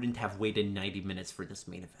 we wouldn't have waited 90 minutes for this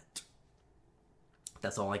main event.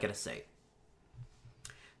 That's all I gotta say.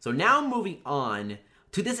 So now moving on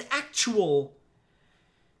to this actual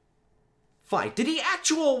fight. To the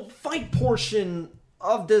actual fight portion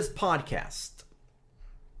of this podcast.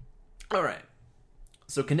 All right.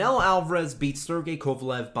 So Canelo Alvarez beats Sergey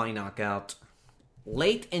Kovalev by knockout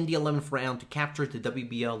late in the 11th round to capture the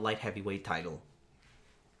WBO light heavyweight title.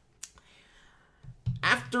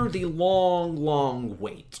 After the long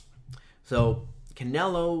wait. So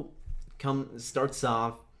Canelo starts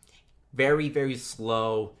off very, very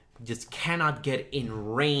slow, just cannot get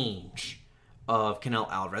in range of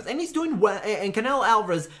Canelo Alvarez. And he's doing well. And Canelo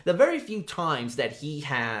Alvarez, the very few times that he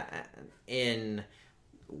had in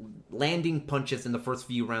landing punches in the first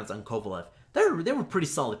few rounds on Kovalev, they were pretty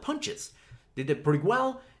solid punches. They did pretty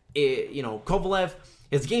well. Kovalev,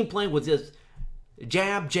 his game plan was just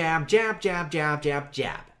jab, jab, jab, jab, jab, jab,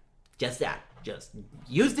 jab. Just that. Just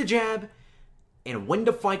use the jab and win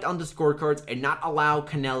the fight on the scorecards and not allow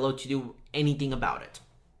Canelo to do anything about it.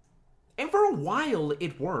 And for a while,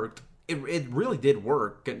 it worked. It really did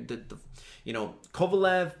work.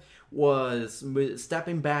 Kovalev was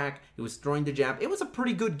stepping back. He was throwing the jab. It was a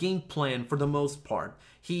pretty good game plan for the most part.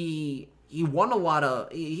 He won a lot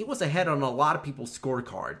of... He was ahead on a lot of people's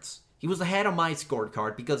scorecards. He was ahead on my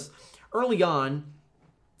scorecard because early on,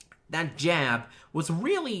 that jab was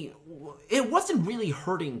really... It wasn't really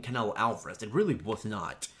hurting Canelo Alvarez. It really was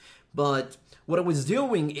not. But what it was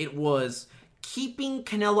doing, it was keeping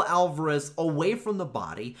Canelo Alvarez away from the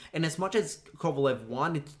body. And as much as Kovalev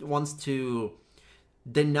wants to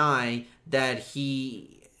deny that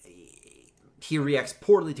he reacts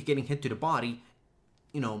poorly to getting hit to the body,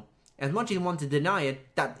 as much as he wants to deny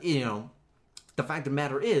it, that, the fact of the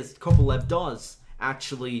matter is, Kovalev does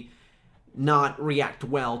actually not react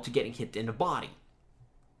well to getting hit in the body.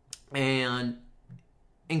 And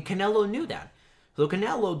Canelo knew that. So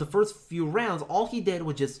Canelo, the first few rounds, all he did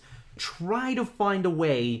was just try to find a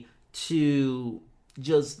way to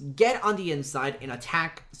just get on the inside and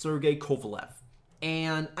attack Sergey Kovalev.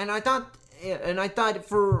 And I thought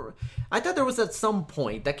there was at some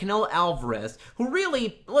point that Canelo Alvarez, who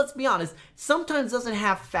really, let's be honest, sometimes doesn't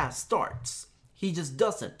have fast starts. He just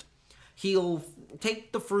doesn't. He'll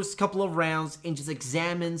take the first couple of rounds and just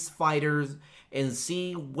examines fighters and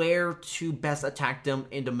see where to best attack them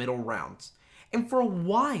in the middle rounds. And for a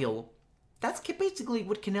while, that's basically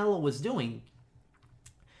what Canelo was doing.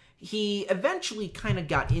 He eventually kind of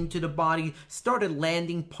got into the body, started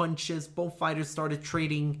landing punches. Both fighters started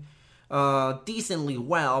trading decently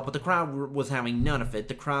well, but the crowd was having none of it.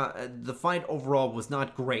 The fight overall was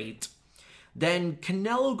not great. Then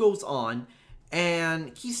Canelo goes on,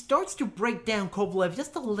 and he starts to break down Kovalev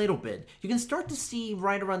just a little bit. You can start to see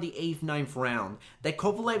right around the 8th, 9th round that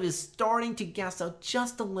Kovalev is starting to gas out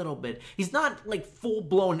just a little bit. He's not like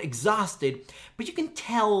full-blown exhausted, but you can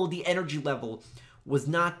tell the energy level was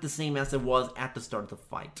not the same as it was at the start of the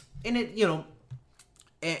fight. And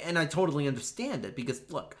and I totally understand it because,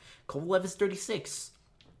 look, Kovalev is 36.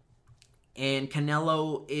 And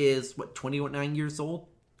Canelo is, 29 years old?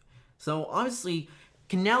 So, obviously,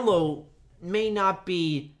 Canelo may not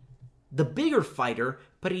be the bigger fighter,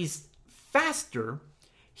 but he's faster.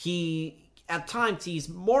 At times, he's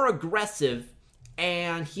more aggressive,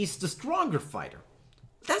 and he's the stronger fighter.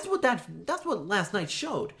 That's what last night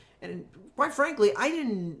showed. And quite frankly, I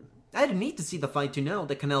didn't need to see the fight to know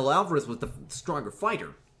that Canelo Alvarez was the stronger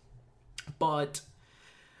fighter. But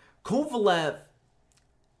Kovalev,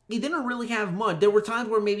 he didn't really have much. There were times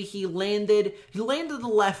where maybe he landed the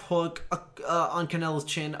left hook on Canelo's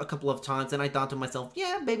chin a couple of times, and I thought to myself,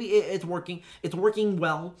 yeah, maybe it's working. It's working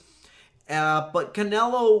well. But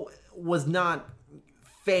Canelo was not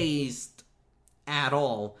fazed at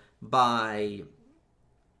all by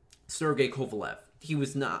Sergey Kovalev. He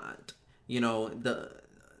was not.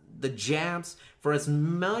 The jabs, for as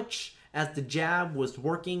much as the jab was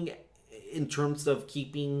working in terms of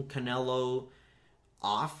keeping Canelo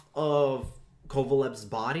off of Kovalev's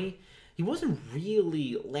body, he wasn't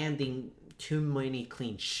really landing too many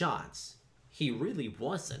clean shots. He really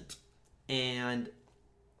wasn't. And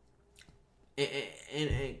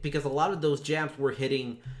because a lot of those jabs were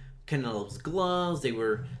hitting Canelo's gloves, they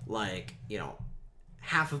were like,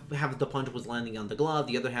 half of the punch was landing on the glove,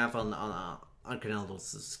 the other half on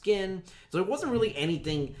Canelo's skin. So it wasn't really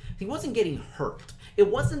anything. He wasn't getting hurt. It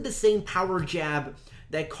wasn't the same power jab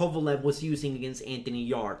that Kovalev was using against Anthony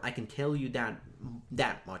Yarde. I can tell you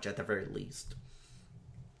that much at the very least.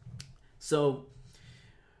 So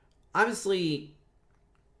obviously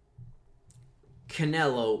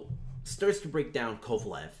Canelo starts to break down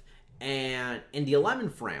Kovalev, and in the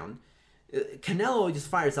 11th round, Canelo just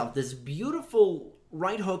fires off this beautiful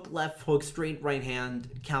right hook, left hook, straight right hand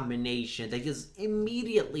combination that just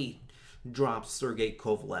immediately drops Sergey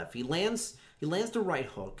Kovalev. He lands the right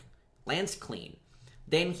hook, lands clean.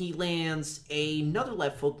 Then he lands another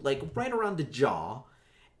left hook, like right around the jaw,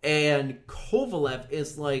 And Kovalev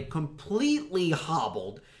is like completely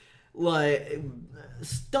hobbled, like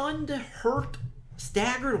stunned, hurt,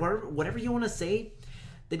 staggered, whatever you want to say.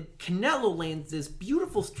 Then Canelo lands this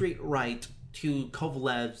beautiful straight right to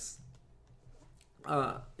Kovalev's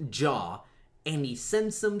jaw, and he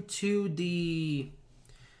sends him to the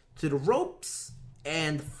ropes,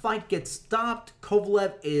 and the fight gets stopped.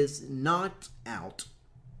 Kovalev is knocked out.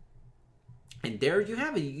 And there you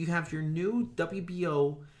have it. You have your new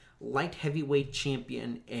WBO light heavyweight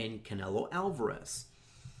champion in Canelo Alvarez.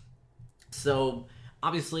 So,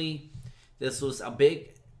 obviously, this was a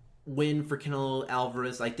big win for Canelo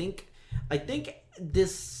Alvarez. I think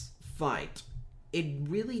this fight, it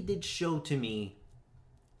really did show to me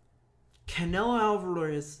Canelo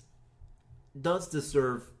Alvarez does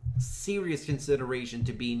deserve serious consideration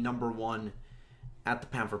to be number one at the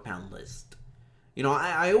pound for pound list. You know,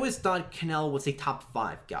 I always thought Canelo was a top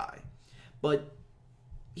 5 guy. But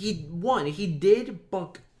he did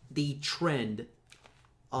buck the trend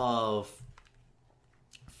of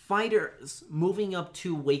fighters moving up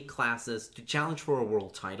 2 weight classes to challenge for a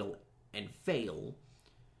world title and fail.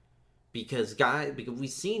 Because we've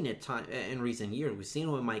seen it in recent years. We've seen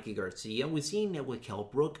it with Mikey Garcia. We've seen it with Kell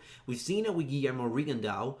Brook. We've seen it with Guillermo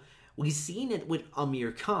Rigondeaux. We've seen it with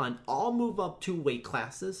Amir Khan. All move up 2 weight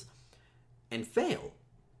classes and fail.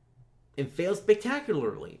 And fail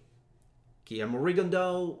spectacularly. Guillermo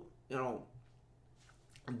Rigondeaux,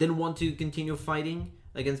 didn't want to continue fighting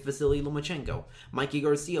against Vasily Lomachenko. Mikey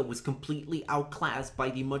Garcia was completely outclassed by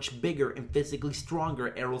the much bigger and physically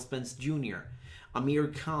stronger Errol Spence Jr. Amir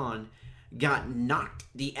Khan got knocked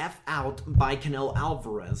the F out by Canelo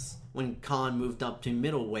Alvarez when Khan moved up to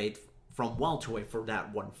middleweight from welterweight for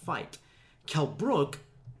that one fight. Kell Brook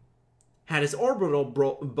had his orbital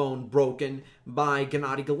bone broken by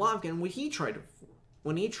Gennady Golovkin when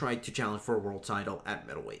he tried to challenge for a world title at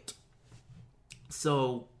middleweight.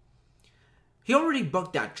 So he already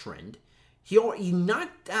bucked that trend. He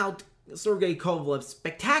knocked out Sergey Kovalev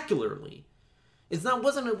spectacularly. It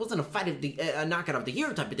wasn't a fight of a knockout of the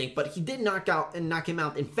year type of thing, but he did knock him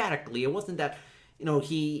out emphatically. It wasn't that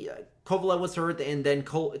Kovalev was hurt and then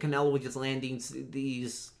Canelo was just landing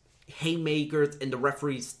these haymakers and the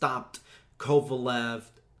referee stopped Kovalev,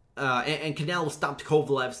 and Canelo stopped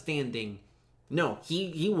Kovalev standing. No,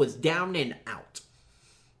 he was down and out.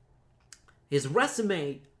 His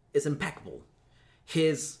resume is impeccable.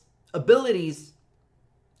 His abilities,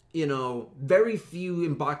 very few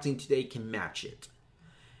in boxing today can match it.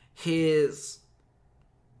 His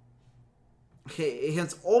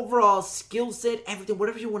overall skill set, everything,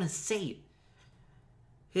 whatever you want to say.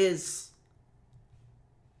 His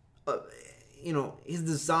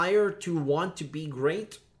desire to want to be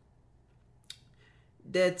great,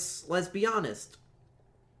 let's be honest,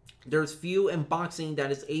 there's few in boxing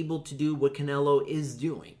that is able to do what Canelo is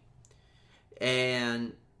doing.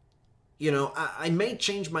 And, I may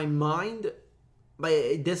change my mind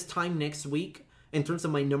by this time next week in terms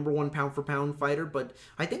of my number one pound for pound fighter, but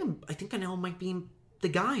I think Canelo might be the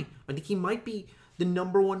guy. I think he might be the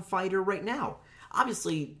number one fighter right now.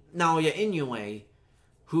 Obviously, Naoya Inoue,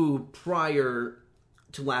 who prior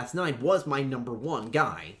to last night was my number one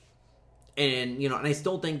guy. And, and I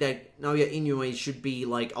still think that Naoya Inoue should be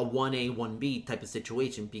like a 1A, 1B type of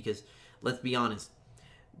situation because, let's be honest,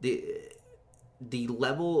 the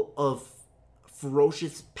level of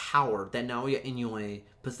ferocious power that Naoya Inoue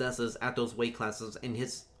possesses at those weight classes and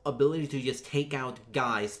his ability to just take out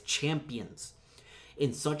guys, champions,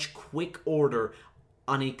 in such quick order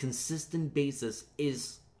on a consistent basis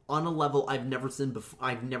is on a level I've never seen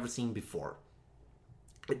before.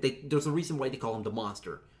 There's a reason why they call him the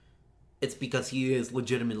Monster. It's because he is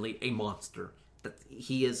legitimately a monster. That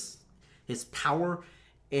his power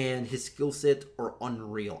and his skill set are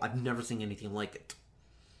unreal. I've never seen anything like it.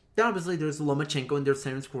 Then obviously there's Lomachenko and there's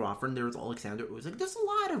Terence Crawford and there's Alexander Usyk. There's a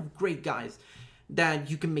lot of great guys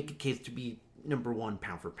that you can make a case to be number one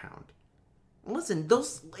pound for pound. Listen,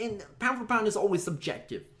 pound for pound is always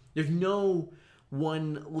subjective. There's no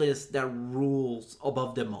one list that rules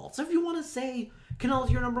above them all. So if you want to say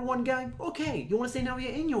Canelo's your number one guy, okay. You want to say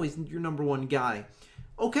Naoya Inoue is your number one guy,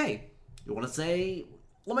 okay. You want to say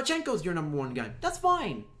Lomachenko's your number one guy, that's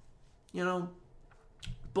fine.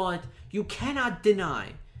 But you cannot deny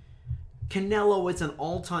Canelo is an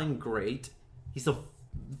all-time great. He's a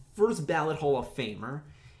first ballot Hall of Famer.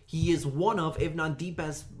 He is one of, if not the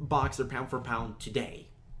best boxer pound for pound today.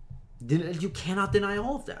 You cannot deny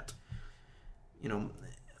all of that.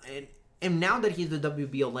 And now that he's the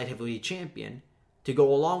WBO light heavyweight champion, to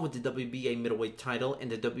go along with the WBA middleweight title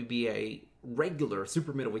and the WBA regular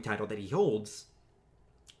super middleweight title that he holds,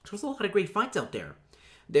 there's a lot of great fights out there.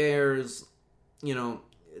 There's,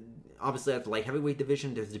 obviously at the light heavyweight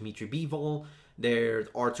division, there's Dmitry Bivol, there's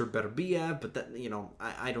Artur Beterbiev, but that,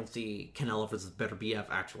 I don't see Canelo versus Beterbiev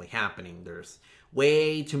actually happening. There's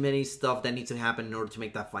way too many stuff that needs to happen in order to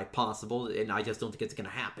make that fight possible, and I just don't think it's going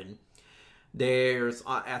to happen. There's,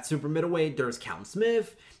 at super middleweight, there's Callum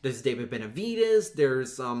Smith, there's David Benavidez,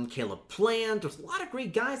 there's Caleb Plant, there's a lot of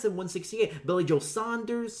great guys at 168, Billy Joe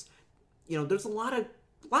Saunders, there's a lot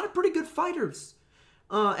of pretty good fighters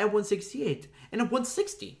at 168, and at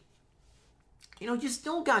 160. You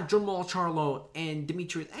still got Jermall Charlo and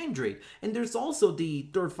Demetrius Andrade. And there's also the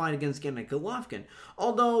third fight against Gennady Golovkin.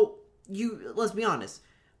 Although, let's be honest,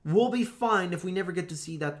 we'll be fine if we never get to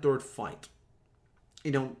see that third fight.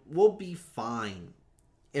 We'll be fine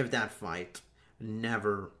if that fight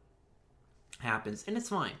never happens. And it's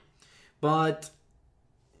fine. But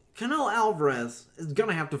Canelo Alvarez is going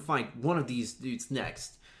to have to fight one of these dudes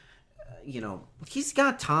next. He's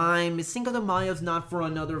got time. Cinco de Mayo's not for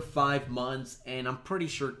another 5 months, and I'm pretty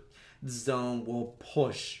sure DAZN will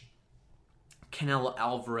push Canelo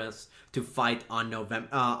Alvarez to fight on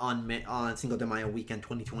Cinco de Mayo weekend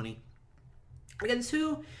 2020. Against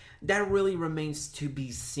who? That really remains to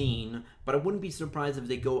be seen, but I wouldn't be surprised if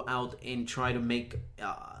they go out and try to make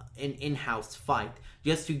an in-house fight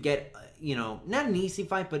just to get, not an easy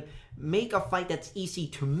fight, but make a fight that's easy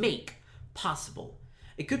to make possible.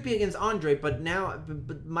 It could be against Andre, but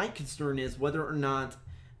my concern is whether or not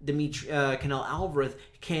Canelo Alvarez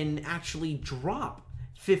can actually drop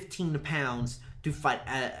 15 pounds to fight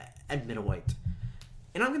at middleweight.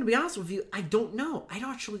 And I'm going to be honest with you, I don't know. I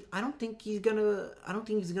don't think he's gonna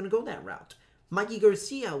go that route. Mikey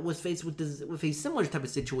Garcia was faced with a similar type of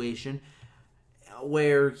situation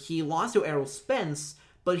where he lost to Errol Spence,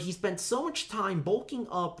 but he spent so much time bulking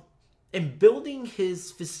up and building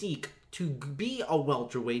his physique to be a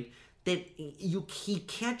welterweight that he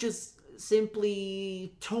can't just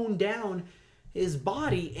simply tone down his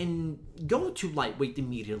body and go to lightweight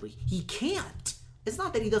immediately. He can't. It's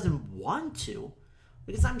not that he doesn't want to,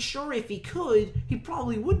 because I'm sure if he could, he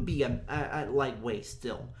probably would be at lightweight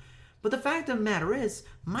still. But the fact of the matter is,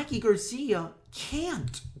 Mikey Garcia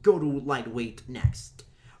can't go to lightweight next,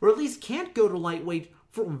 or at least can't go to lightweight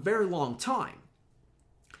for a very long time.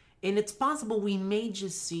 And it's possible we may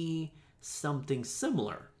just see something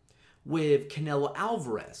similar with Canelo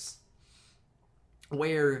Alvarez,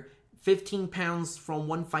 where 15 pounds from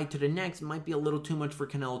one fight to the next might be a little too much for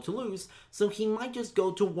Canelo to lose, so he might just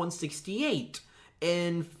go to 168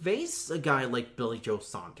 and face a guy like Billy Joe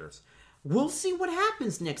Saunders. We'll see what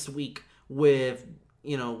happens next week with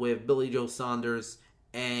Billy Joe Saunders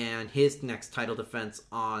and his next title defense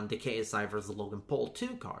on the KSI versus Logan Paul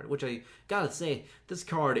 2 card, which I gotta say, this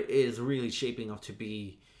card is really shaping up to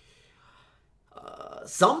be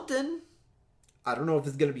something. I don't know if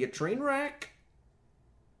it's gonna be a train wreck.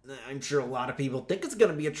 I'm sure a lot of people think it's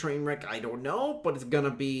gonna be a train wreck. I don't know, but it's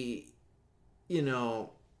gonna be,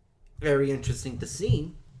 very interesting to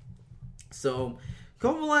see. So,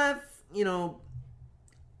 Kovalev,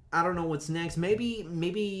 I don't know what's next.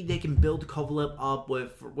 Maybe they can build Kovalev up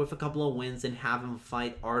with a couple of wins and have him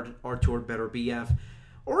fight Artur Beterbiev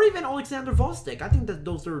or even Alexander Vostek. I think that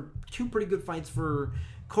those are two pretty good fights for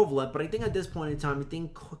Kovalev, but I think at this point in time, I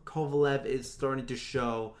think Kovalev is starting to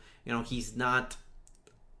show, he's not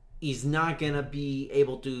gonna be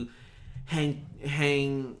able to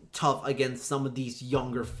hang tough against some of these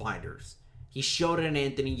younger fighters. He showed it in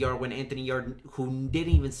Anthony Yarde when Anthony Yarde, who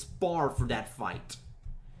didn't even spar for that fight,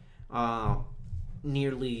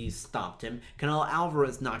 nearly stopped him. Canelo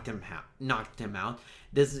Alvarez knocked him out.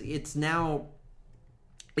 It's now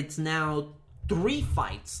 3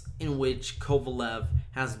 fights in which Kovalev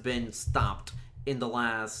has been stopped in the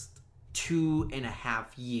last 2.5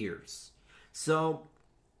 years. So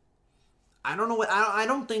I don't know I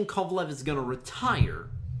don't think Kovalev is gonna retire,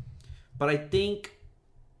 but I think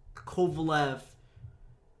Kovalev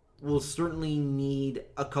will certainly need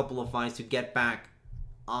a couple of fights to get back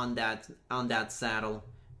on that saddle,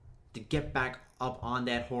 to get back up on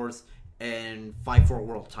that horse and fight for a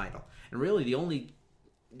world title. And really, the only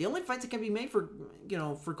fights that can be made for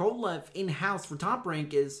Kovalev in-house for Top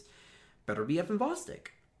Rank is Beterbiev and Vostek.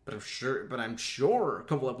 But I'm sure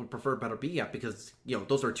Kovalev would prefer Beterbiev because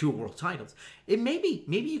those are 2 world titles. And maybe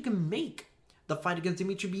you can make the fight against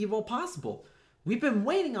Dmitry Bivol possible. We've been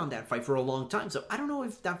waiting on that fight for a long time, so I don't know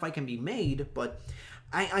if that fight can be made, but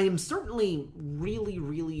I am certainly really,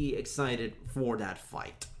 really excited for that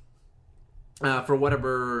fight. For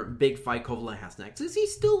whatever big fight Kovalev has next. Because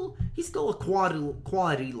he's still a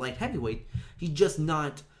quality light heavyweight. He's just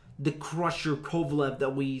not the crusher Kovalev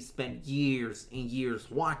that we spent years and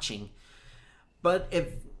years watching. But if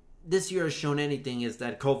this year has shown anything, is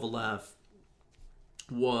that Kovalev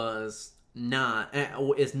is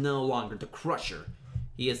no longer the crusher.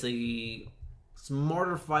 He is a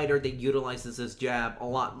smarter fighter that utilizes his jab a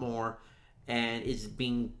lot more and is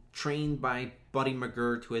being trained by Buddy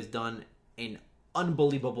McGirt, who has done an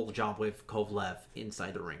unbelievable job with Kovalev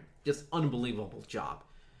inside the ring. Just unbelievable job.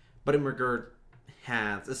 Buddy McGirt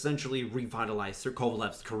has essentially revitalized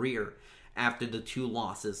Kovalev's career after the 2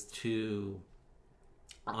 losses to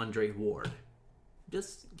Andre Ward.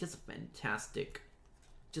 Just a fantastic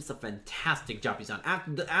job he's done.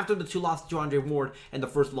 After the 2 losses to Andre Ward and the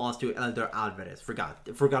first loss to Eleider Alvarez.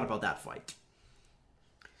 Forgot about that fight.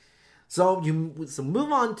 So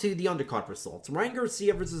move on to the undercard results. Ryan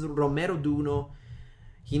Garcia versus Romero Duno.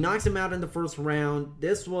 He knocks him out in the first round.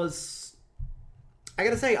 This was, I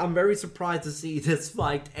gotta say, I'm very surprised to see this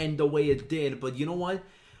fight end the way it did. But you know what?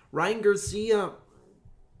 Ryan Garcia,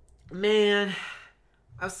 man,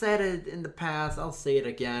 I've said it in the past. I'll say it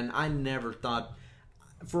again. I never thought,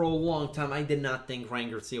 for a long time, I did not think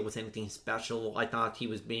Ryan Garcia was anything special. I thought he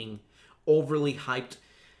was being overly hyped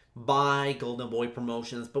by Golden Boy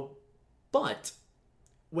Promotions. But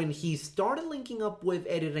when he started linking up with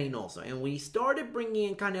Eddie Reynoso and we started bringing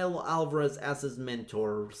in Canelo Alvarez as his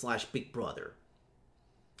mentor / big brother,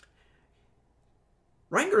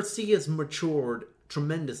 Ryan Garcia has matured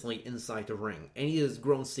tremendously inside the ring, and he has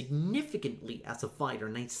grown significantly as a fighter.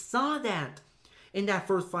 And I saw that in that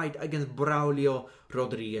first fight against Braulio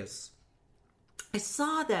Rodriguez. I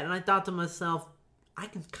saw that and I thought to myself, I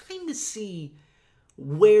can kind of see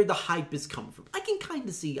where the hype is coming from. I can kind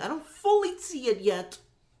of see. I don't fully see it yet.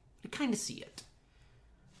 I kind of see it.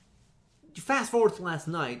 You fast forward to last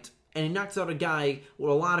night, and he knocks out a guy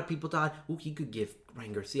where a lot of people thought, oh, he could give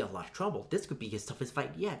Ryan Garcia a lot of trouble. This could be his toughest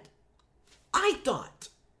fight yet. I thought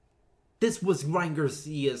this was Ryan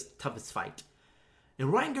Garcia's toughest fight.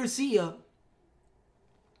 And Ryan Garcia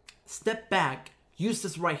stepped back, used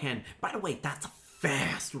his right hand. By the way, that's a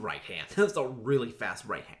fast right hand. That's a really fast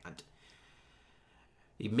right hand.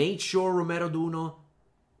 He made sure Romero Duno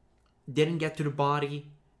didn't get to the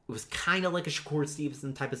body. It was kind of like a Shakur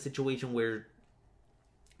Stevenson type of situation where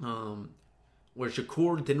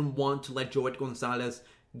Shakur didn't want to let Joet Gonzalez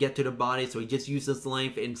get to the body, so he just used his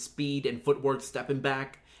length and speed and footwork stepping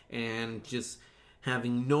back and just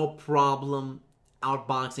having no problem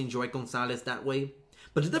outboxing Joet Gonzalez that way.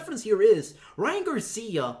 But the difference here is Ryan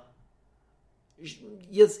Garcia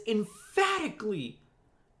is emphatically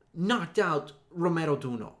knocked out Romero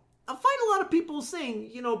Duno. I find a lot of people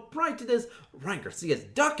saying, prior to this, Ryan Garcia's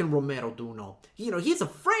ducking Romero Duno. He's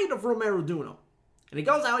afraid of Romero Duno. And he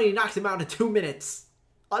goes out and he knocks him out in 2 minutes.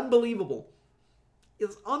 Unbelievable.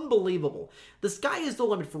 It's unbelievable. The sky is the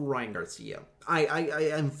limit for Ryan Garcia. I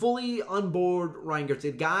am fully on board Ryan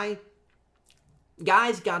Garcia. Guy's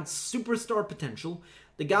got superstar potential.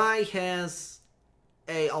 The guy has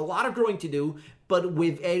a lot of growing to do, but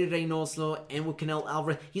with Eddie Reynoso and with Canelo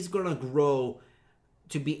Alvarez, he's going to grow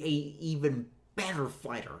to be a even better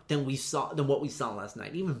fighter than what we saw last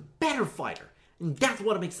night. Even better fighter. And that's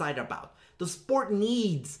what I'm excited about. The sport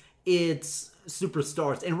needs its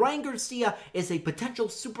superstars, and Ryan Garcia is a potential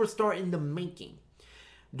superstar in the making.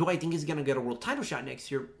 Do I think he's going to get a world title shot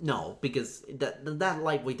next year? No, because that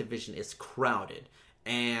lightweight division is crowded.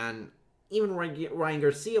 And even Ryan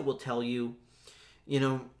Garcia will tell you,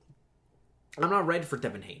 I'm not ready for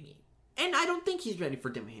Devin Haney. And I don't think he's ready for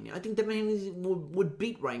Devin Haney. I think Devin Haney would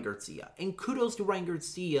beat Ryan Garcia. And kudos to Ryan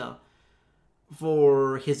Garcia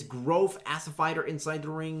for his growth as a fighter inside the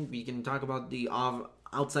ring. We can talk about the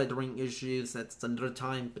outside the ring issues. That's another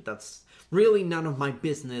time. But that's really none of my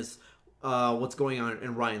business what's going on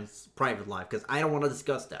in Ryan's private life. Because I don't want to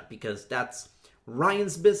discuss that. Because that's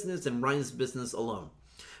Ryan's business and Ryan's business alone.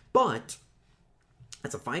 But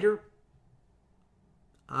as a fighter,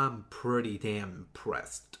 I'm pretty damn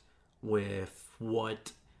impressed with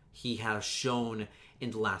what he has shown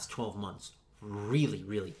in the last 12 months. Really,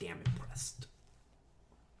 really damn impressed.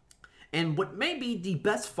 And what may be the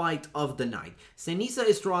best fight of the night, Seniesa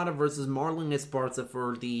Estrada versus Marlon Esparza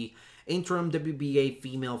for the interim WBA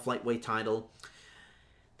female flyweight title.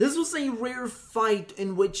 This was a rare fight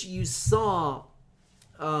in which you saw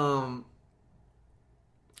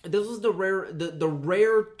this was the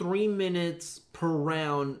rare 3 minutes per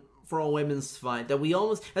round for a women's fight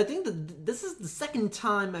that I think that this is the second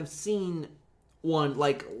time I've seen one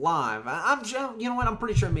like live. You know what? I'm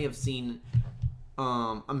pretty sure I may have seen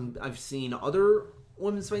I've seen other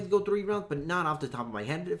women's fights go 3 rounds, but not off the top of my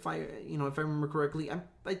head. If I remember correctly,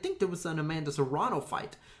 I think there was an Amanda Serrano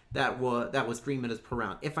fight that was 3 minutes per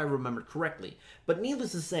round, if I remember correctly. But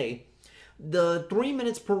needless to say, The 3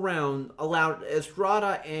 minutes per round allowed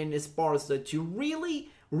Estrada and Esparza to really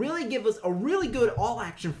give us a really good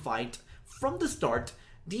all-action fight from the start.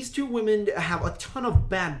 These two women have a ton of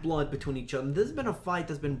bad blood between each other. This has been a fight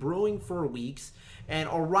that's been brewing for weeks, and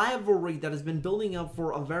a rivalry that has been building up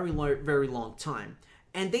for a very long time.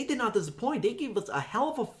 And they did not disappoint. They gave us a hell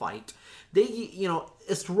of a fight.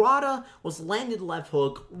 Estrada was landed left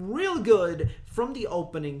hook real good from the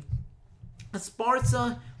opening.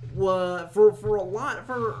 Esparza for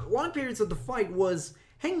long periods of the fight was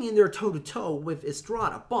hanging in there toe to toe with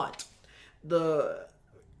Estrada, but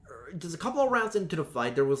just a couple of rounds into the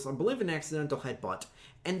fight, there was, I believe, an accidental headbutt,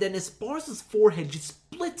 and then Esparza's forehead just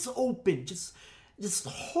splits open, just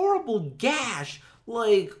horrible gash,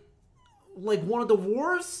 like one of the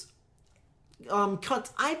worst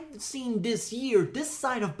cuts I've seen this year, this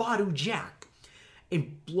side of Badu Jack,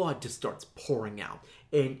 and blood just starts pouring out,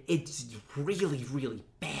 and it's really, really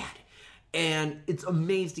bad, and it's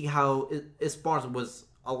amazing how Esparza was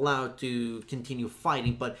allowed to continue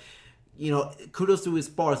fighting, but kudos to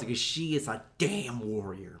Esparza, because she is a damn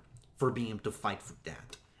warrior for being able to fight for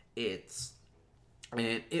that. It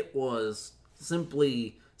was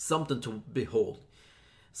simply something to behold.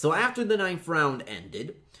 So after the 9th round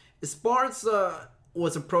ended, Esparza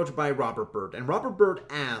was approached by Robert Byrd, and Robert Byrd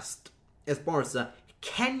asked Esparza,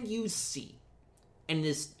 "Can you see?"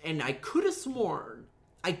 And I could have sworn,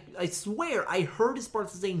 I swear I heard Esparza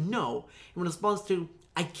say no in response to,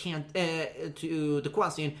 "I can't," to the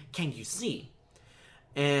question, "Can you see?"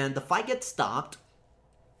 And the fight gets stopped.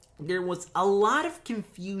 There was a lot of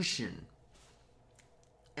confusion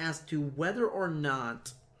as to whether or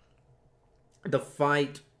not the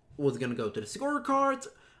fight was going to go to the scorecards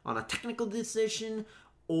on a technical decision,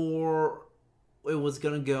 or it was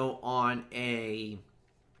going to go on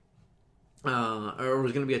or it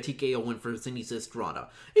was going to be a TKO win for Seniesa Estrada.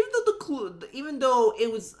 Even though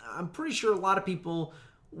it was, I'm pretty sure a lot of people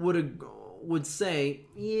would say,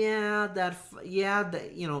 it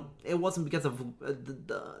wasn't because of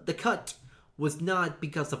the cut was not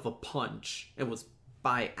because of a punch. It was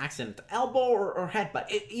by accident, elbow or headbutt.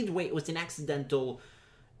 Either way, it was an accidental.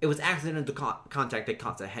 It was accidental contact that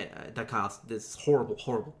caused this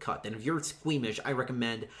horrible cut. And if you're squeamish, I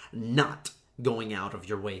recommend not going out of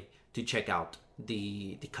your way to check out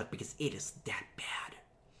the cut, because it is that bad.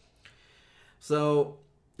 So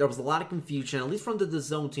there was a lot of confusion, at least from the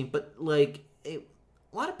DAZN team, but a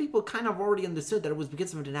lot of people kind of already understood that it was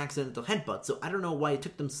because of an accidental headbutt. So I don't know why it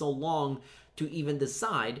took them so long to even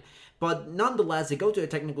decide. But nonetheless, they go to a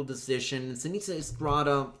technical decision. Seniesa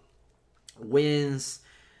Estrada wins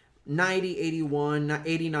 90-81,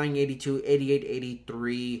 89-82,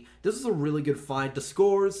 88-83. This is a really good fight. The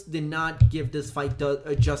scores did not give this fight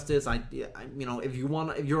justice. If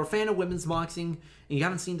you're a fan of women's boxing and you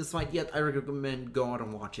haven't seen this fight yet, I recommend go out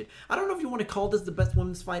and watch it. I don't know if you want to call this the best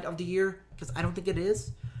women's fight of the year, because I don't think it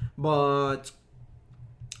is. But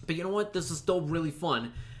you know what? This is still really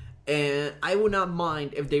fun, and I would not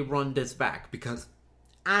mind if they run this back, because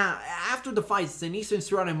after the fight, Seniesa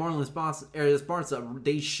Estrada and Marlen Esparza,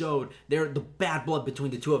 they showed the bad blood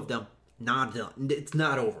between the two of them. Not done. It's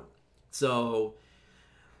not over. So,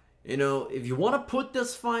 if you want to put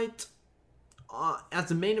this fight as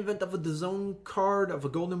the main event of a DAZN card, of a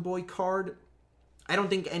Golden Boy card, I don't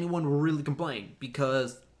think anyone will really complain,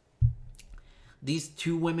 because these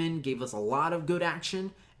two women gave us a lot of good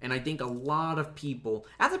action, and I think a lot of people,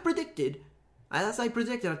 as I predicted, I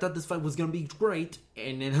thought this fight was going to be great,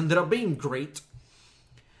 and it ended up being great.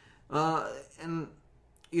 And,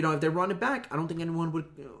 if they run it back, I don't think anyone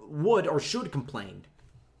would or should complain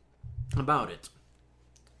about it.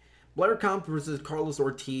 Blair Cobbs versus Carlos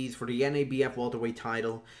Ortiz for the NABF welterweight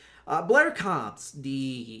title. Blair Cobbs,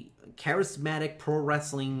 the charismatic pro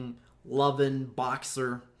wrestling loving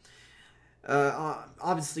boxer.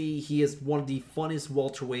 Obviously, he is one of the funnest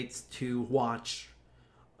welterweights to watch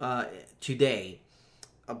today.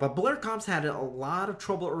 But Blair Cobbs had a lot of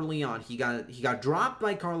trouble early on. He got dropped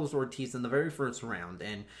by Carlos Ortiz in the very first round,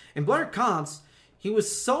 and Blair Cobbs, he was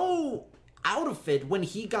so out of it when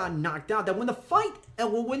he got knocked out that when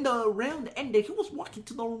the round ended, he was walking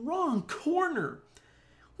to the wrong corner.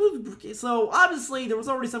 So obviously there was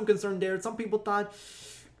already some concern there. Some people thought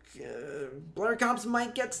Blair Cobbs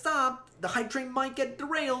might get stopped, the hype train might get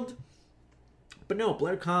derailed, but no,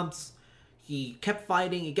 Blair Cobbs, he kept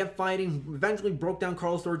fighting, eventually broke down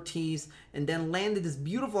Carlos Ortiz, and then landed this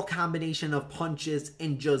beautiful combination of punches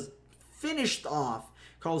and just finished off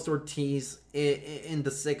Carlos Ortiz in the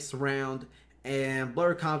 6th round, and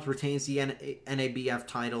Blair Cobbs retains the NABF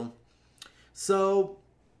title. So,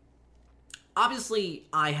 obviously,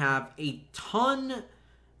 I have a ton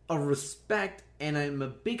of respect, and I'm a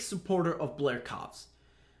big supporter of Blair Cobbs.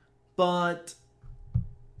 But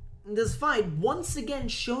this fight once again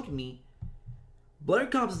showed me Blair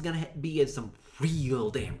Cobbs is going to be in some real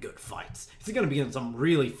damn good fights. He's going to be in some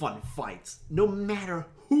really fun fights, no matter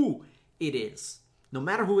who it is. No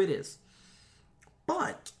matter who it is.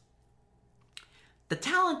 But the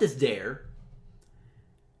talent is there.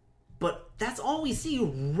 But that's all we see,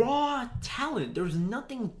 raw talent. There's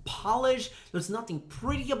nothing polished. There's nothing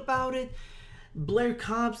pretty about it. Blair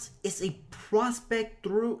Cobbs is a prospect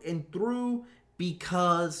through and through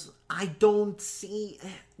because I don't see...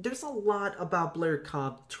 There's a lot about Blair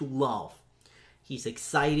Cobbs to love. He's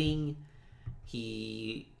exciting.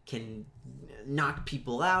 He can knock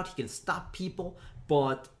people out. He can stop people.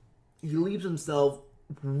 But he leaves himself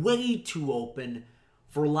way too open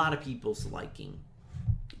for a lot of people's liking.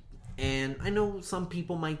 And I know some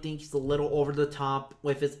people might think he's a little over the top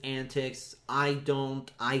with his antics. I don't.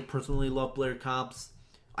 I personally love Blair Cobbs.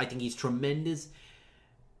 I think he's tremendous.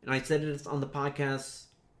 And I said it on the podcast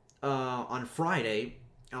on Friday.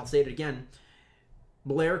 I'll say it again.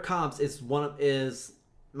 Blair Cobbs is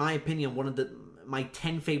my opinion, one of my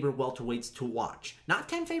 10 favorite welterweights to watch. Not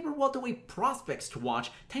 10 favorite welterweight prospects to watch.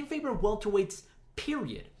 10 favorite welterweights,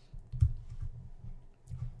 period.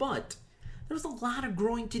 But there's a lot of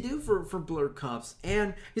growing to do for Blair Cobbs.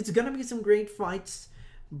 And it's going to be some great fights.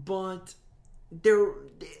 But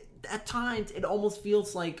at times, it almost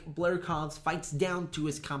feels like Blair Cobbs fights down to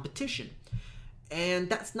his competition. And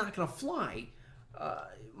that's not going to fly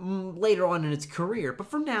later on in his career. But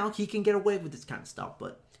for now, he can get away with this kind of stuff.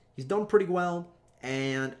 But he's done pretty well.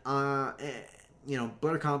 And,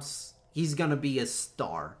 Blair Cobbs, he's going to be a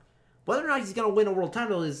star. Whether or not he's going to win a world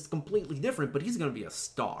title is completely different. But he's going to be a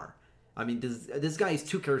star. I mean, this guy is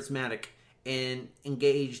too charismatic and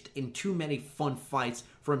engaged in too many fun fights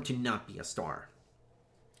for him to not be a star.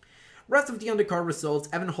 Rest of the undercard results: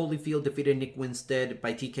 Evan Holyfield defeated Nick Winstead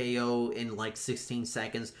by TKO in like 16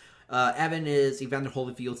 seconds. Evan is Evander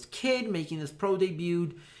Holyfield's kid, making his pro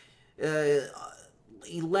debut.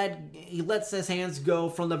 He lets his hands go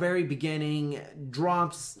from the very beginning,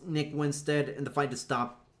 drops Nick Winstead, and the fight is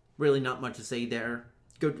stopped. Really not much to say there.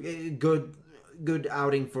 Good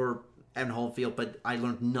outing for Evan Holyfield, but I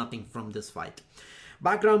learned nothing from this fight.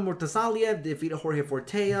 Bakram Murtasaliev defeated Jorge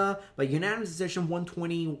Fortea by unanimous decision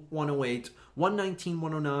 120-108,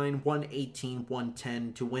 119-109,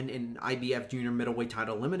 118-110 to win an IBF junior middleweight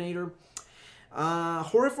title eliminator.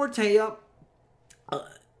 Jorge Fortea,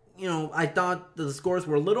 I thought the scores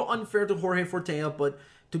were a little unfair to Jorge Fortea, but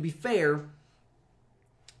to be fair,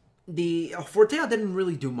 Fortea didn't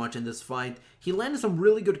really do much in this fight. He landed some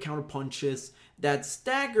really good counter punches that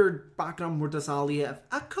staggered Bakram Murtasaliev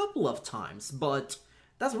a couple of times, but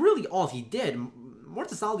that's really all he did.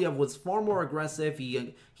 Murtasaliev was far more aggressive.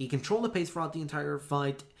 He controlled the pace throughout the entire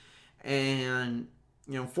fight, and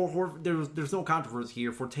there's no controversy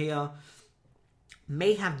here. Fortea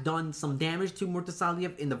may have done some damage to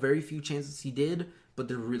Murtasaliev in the very few chances he did, but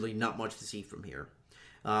there's really not much to see from here.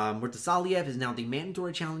 Murtasaliev is now the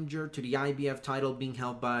mandatory challenger to the IBF title, being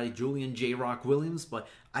held by Julian J. Rock Williams, but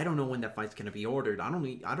I don't know when that fight's going to be ordered. I don't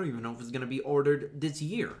even know if it's going to be ordered this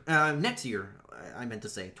year. Next year, I meant to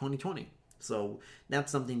say, 2020. So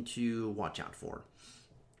that's something to watch out for.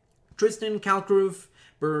 Tristan Kalkroof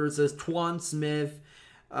versus Twan Smith.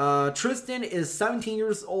 Tristan is 17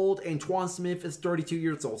 years old and Twan Smith is 32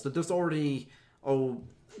 years old. So there's already an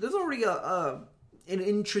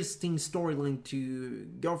interesting storyline to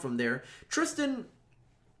go from there. Tristan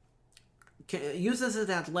uses his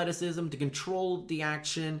athleticism to control the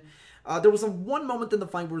action. There was one moment in the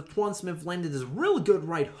fight where Twan Smith landed this really good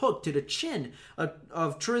right hook to the chin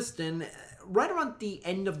of Tristan right around the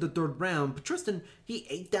end of the third round. But Tristan, he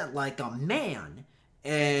ate that like a man.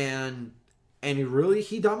 And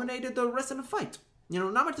he dominated the rest of the fight.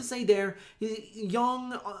 Not much to say there. He's a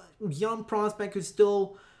young prospect who's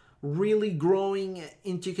still really growing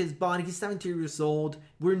into his body. He's 17 years old.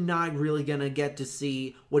 We're not really going to get to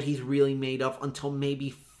see what he's really made of until maybe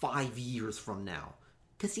 5 years from now.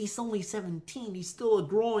 Because he's only 17. He's still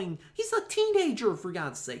he's a teenager, for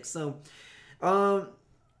God's sake. So,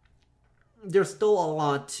 there's still a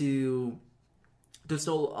lot to be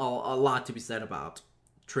said about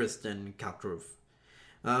Tristan Kalkroof.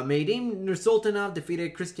 Maidim Nursultanov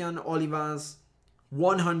defeated Christian Olivas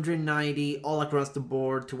 190 all across the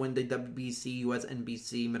board to win the WBC US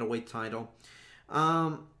NBC middleweight title.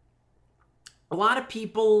 A lot of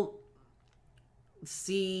people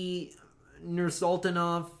see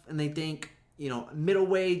Nursultanov and they think,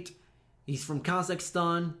 middleweight, he's from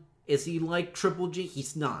Kazakhstan. Is he like Triple G?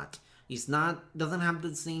 He's not. doesn't have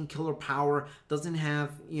the same killer power, doesn't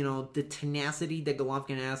have, the tenacity that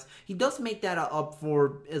Golovkin has. He does make that up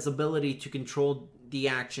for his ability to control the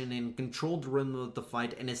action and control the rhythm of the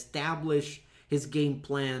fight and establish his game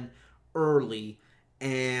plan early.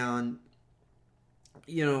 And,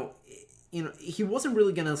 he wasn't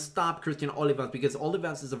really going to stop Christian Olivas because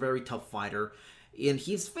Olivas is a very tough fighter. And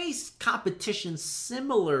he's faced competition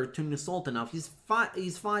similar to Nursultanov. He's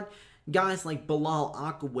fought guys like Bilal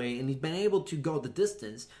Akaway, and he's been able to go the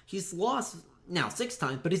distance. He's lost now 6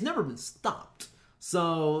 times, but he's never been stopped.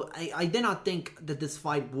 So I did not think that this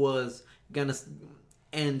fight was gonna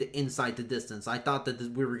end inside the distance. I thought that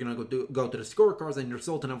we were gonna go to the scorecards and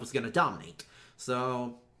Nursultanov was gonna dominate.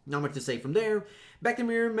 So not much to say from there.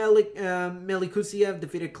 Bektemir Melikuziev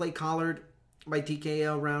defeated Clay Collard by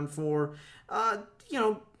TKO round 4.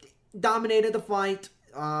 Dominated the fight,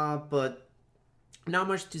 but not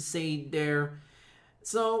much to say there.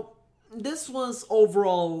 So this was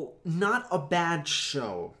overall not a bad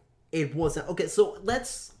show. It wasn't. Okay, so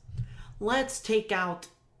let's take out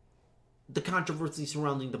the controversy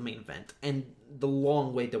surrounding the main event and the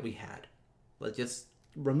long wait that we had. Let's just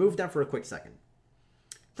remove that for a quick second.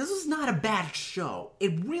 This was not a bad show.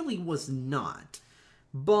 It really was not.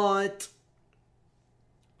 But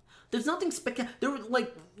there's nothing spectacular.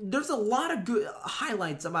 There's a lot of good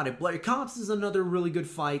highlights about it. Blair Cobbs is another really good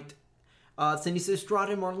fight. Seniesa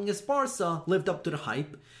Estrada and Marlon Esparza lived up to the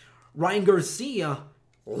hype. Ryan Garcia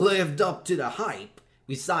lived up to the hype.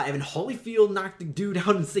 We saw Evan Holyfield knock the dude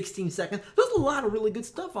out in 16 seconds. There's a lot of really good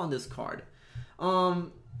stuff on this card.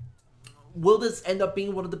 Will this end up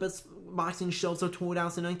being one of the best boxing shows of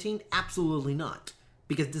 2019? Absolutely not.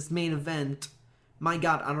 Because this main event, my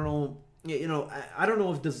God, I don't know. I don't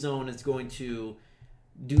know if the Zone is going to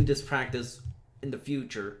do this practice in the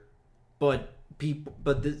future, but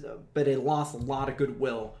it lost a lot of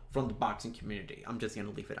goodwill from the boxing community. I'm just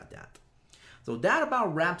gonna leave it at that. So that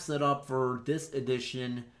about wraps it up for this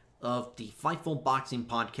edition of the Fightful Boxing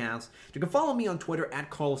Podcast. You can follow me on Twitter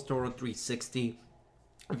at CarlosToro360.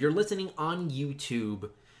 If you're listening on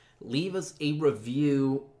YouTube, leave us a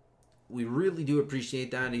review. We really do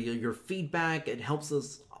appreciate that. Your feedback, it helps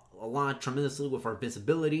us a lot tremendously with our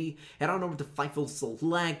visibility. Head on over to Fightful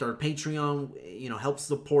Select, our Patreon, helps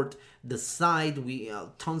support the site. We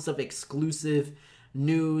tons of exclusive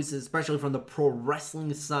news, especially from the pro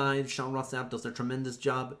wrestling side. Sean Rossap does a tremendous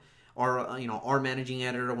job. Our managing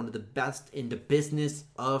editor, one of the best in the business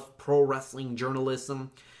of pro wrestling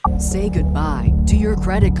journalism. Say goodbye to your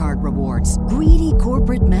credit card rewards. Greedy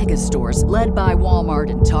corporate mega stores, led by Walmart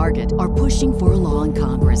and Target, are pushing for a law in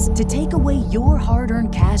Congress to take away your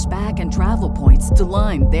hard-earned cash back and travel points to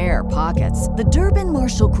line their pockets. The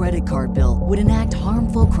Durbin-Marshall credit card bill would enact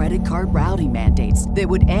harmful credit card routing mandates that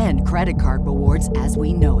would end credit card rewards as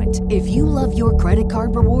we know it. If you love your credit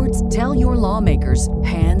card rewards, tell your lawmakers,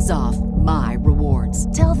 hands off my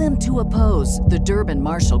rewards. Tell them to oppose the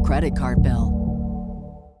Durbin-Marshall credit card bill.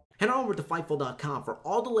 Head on over to Fightful.com for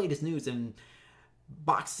all the latest news in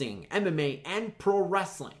boxing, MMA, and pro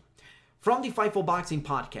wrestling. From the Fightful Boxing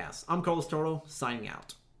Podcast, I'm Carlos Toro, signing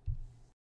out.